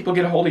how can people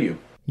get a hold of you?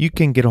 You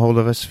can get a hold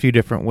of us a few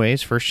different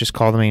ways. First, just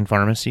call the main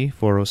pharmacy,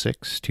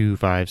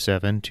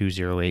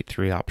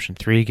 406-257-2083. Option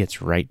 3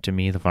 gets right to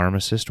me, the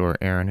pharmacist, or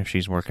Erin if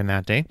she's working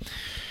that day.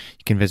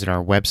 You can visit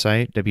our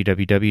website,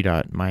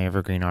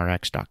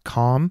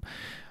 www.myevergreenrx.com.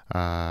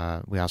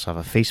 We also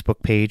have a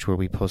Facebook page where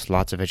we post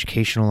lots of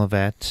educational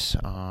events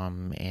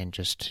and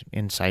just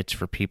insights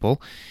for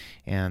people.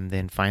 And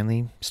then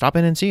finally, stop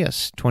in and see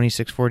us,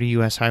 2640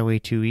 U.S. Highway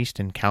 2 East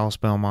in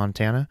Kalispell,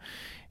 Montana.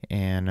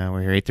 And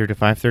we're here 8:30 to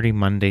 5:30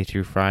 Monday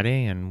through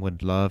Friday, and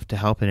would love to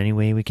help in any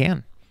way we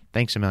can.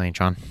 Thanks a million,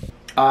 Sean.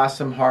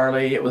 Awesome,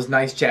 Harley. It was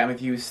nice chatting with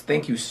you.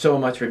 Thank you so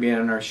much for being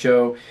on our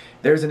show.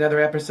 There's another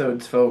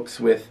episode, folks,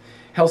 with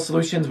Health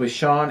Solutions with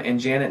Sean and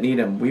Janet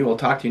Needham. We will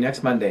talk to you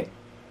next Monday.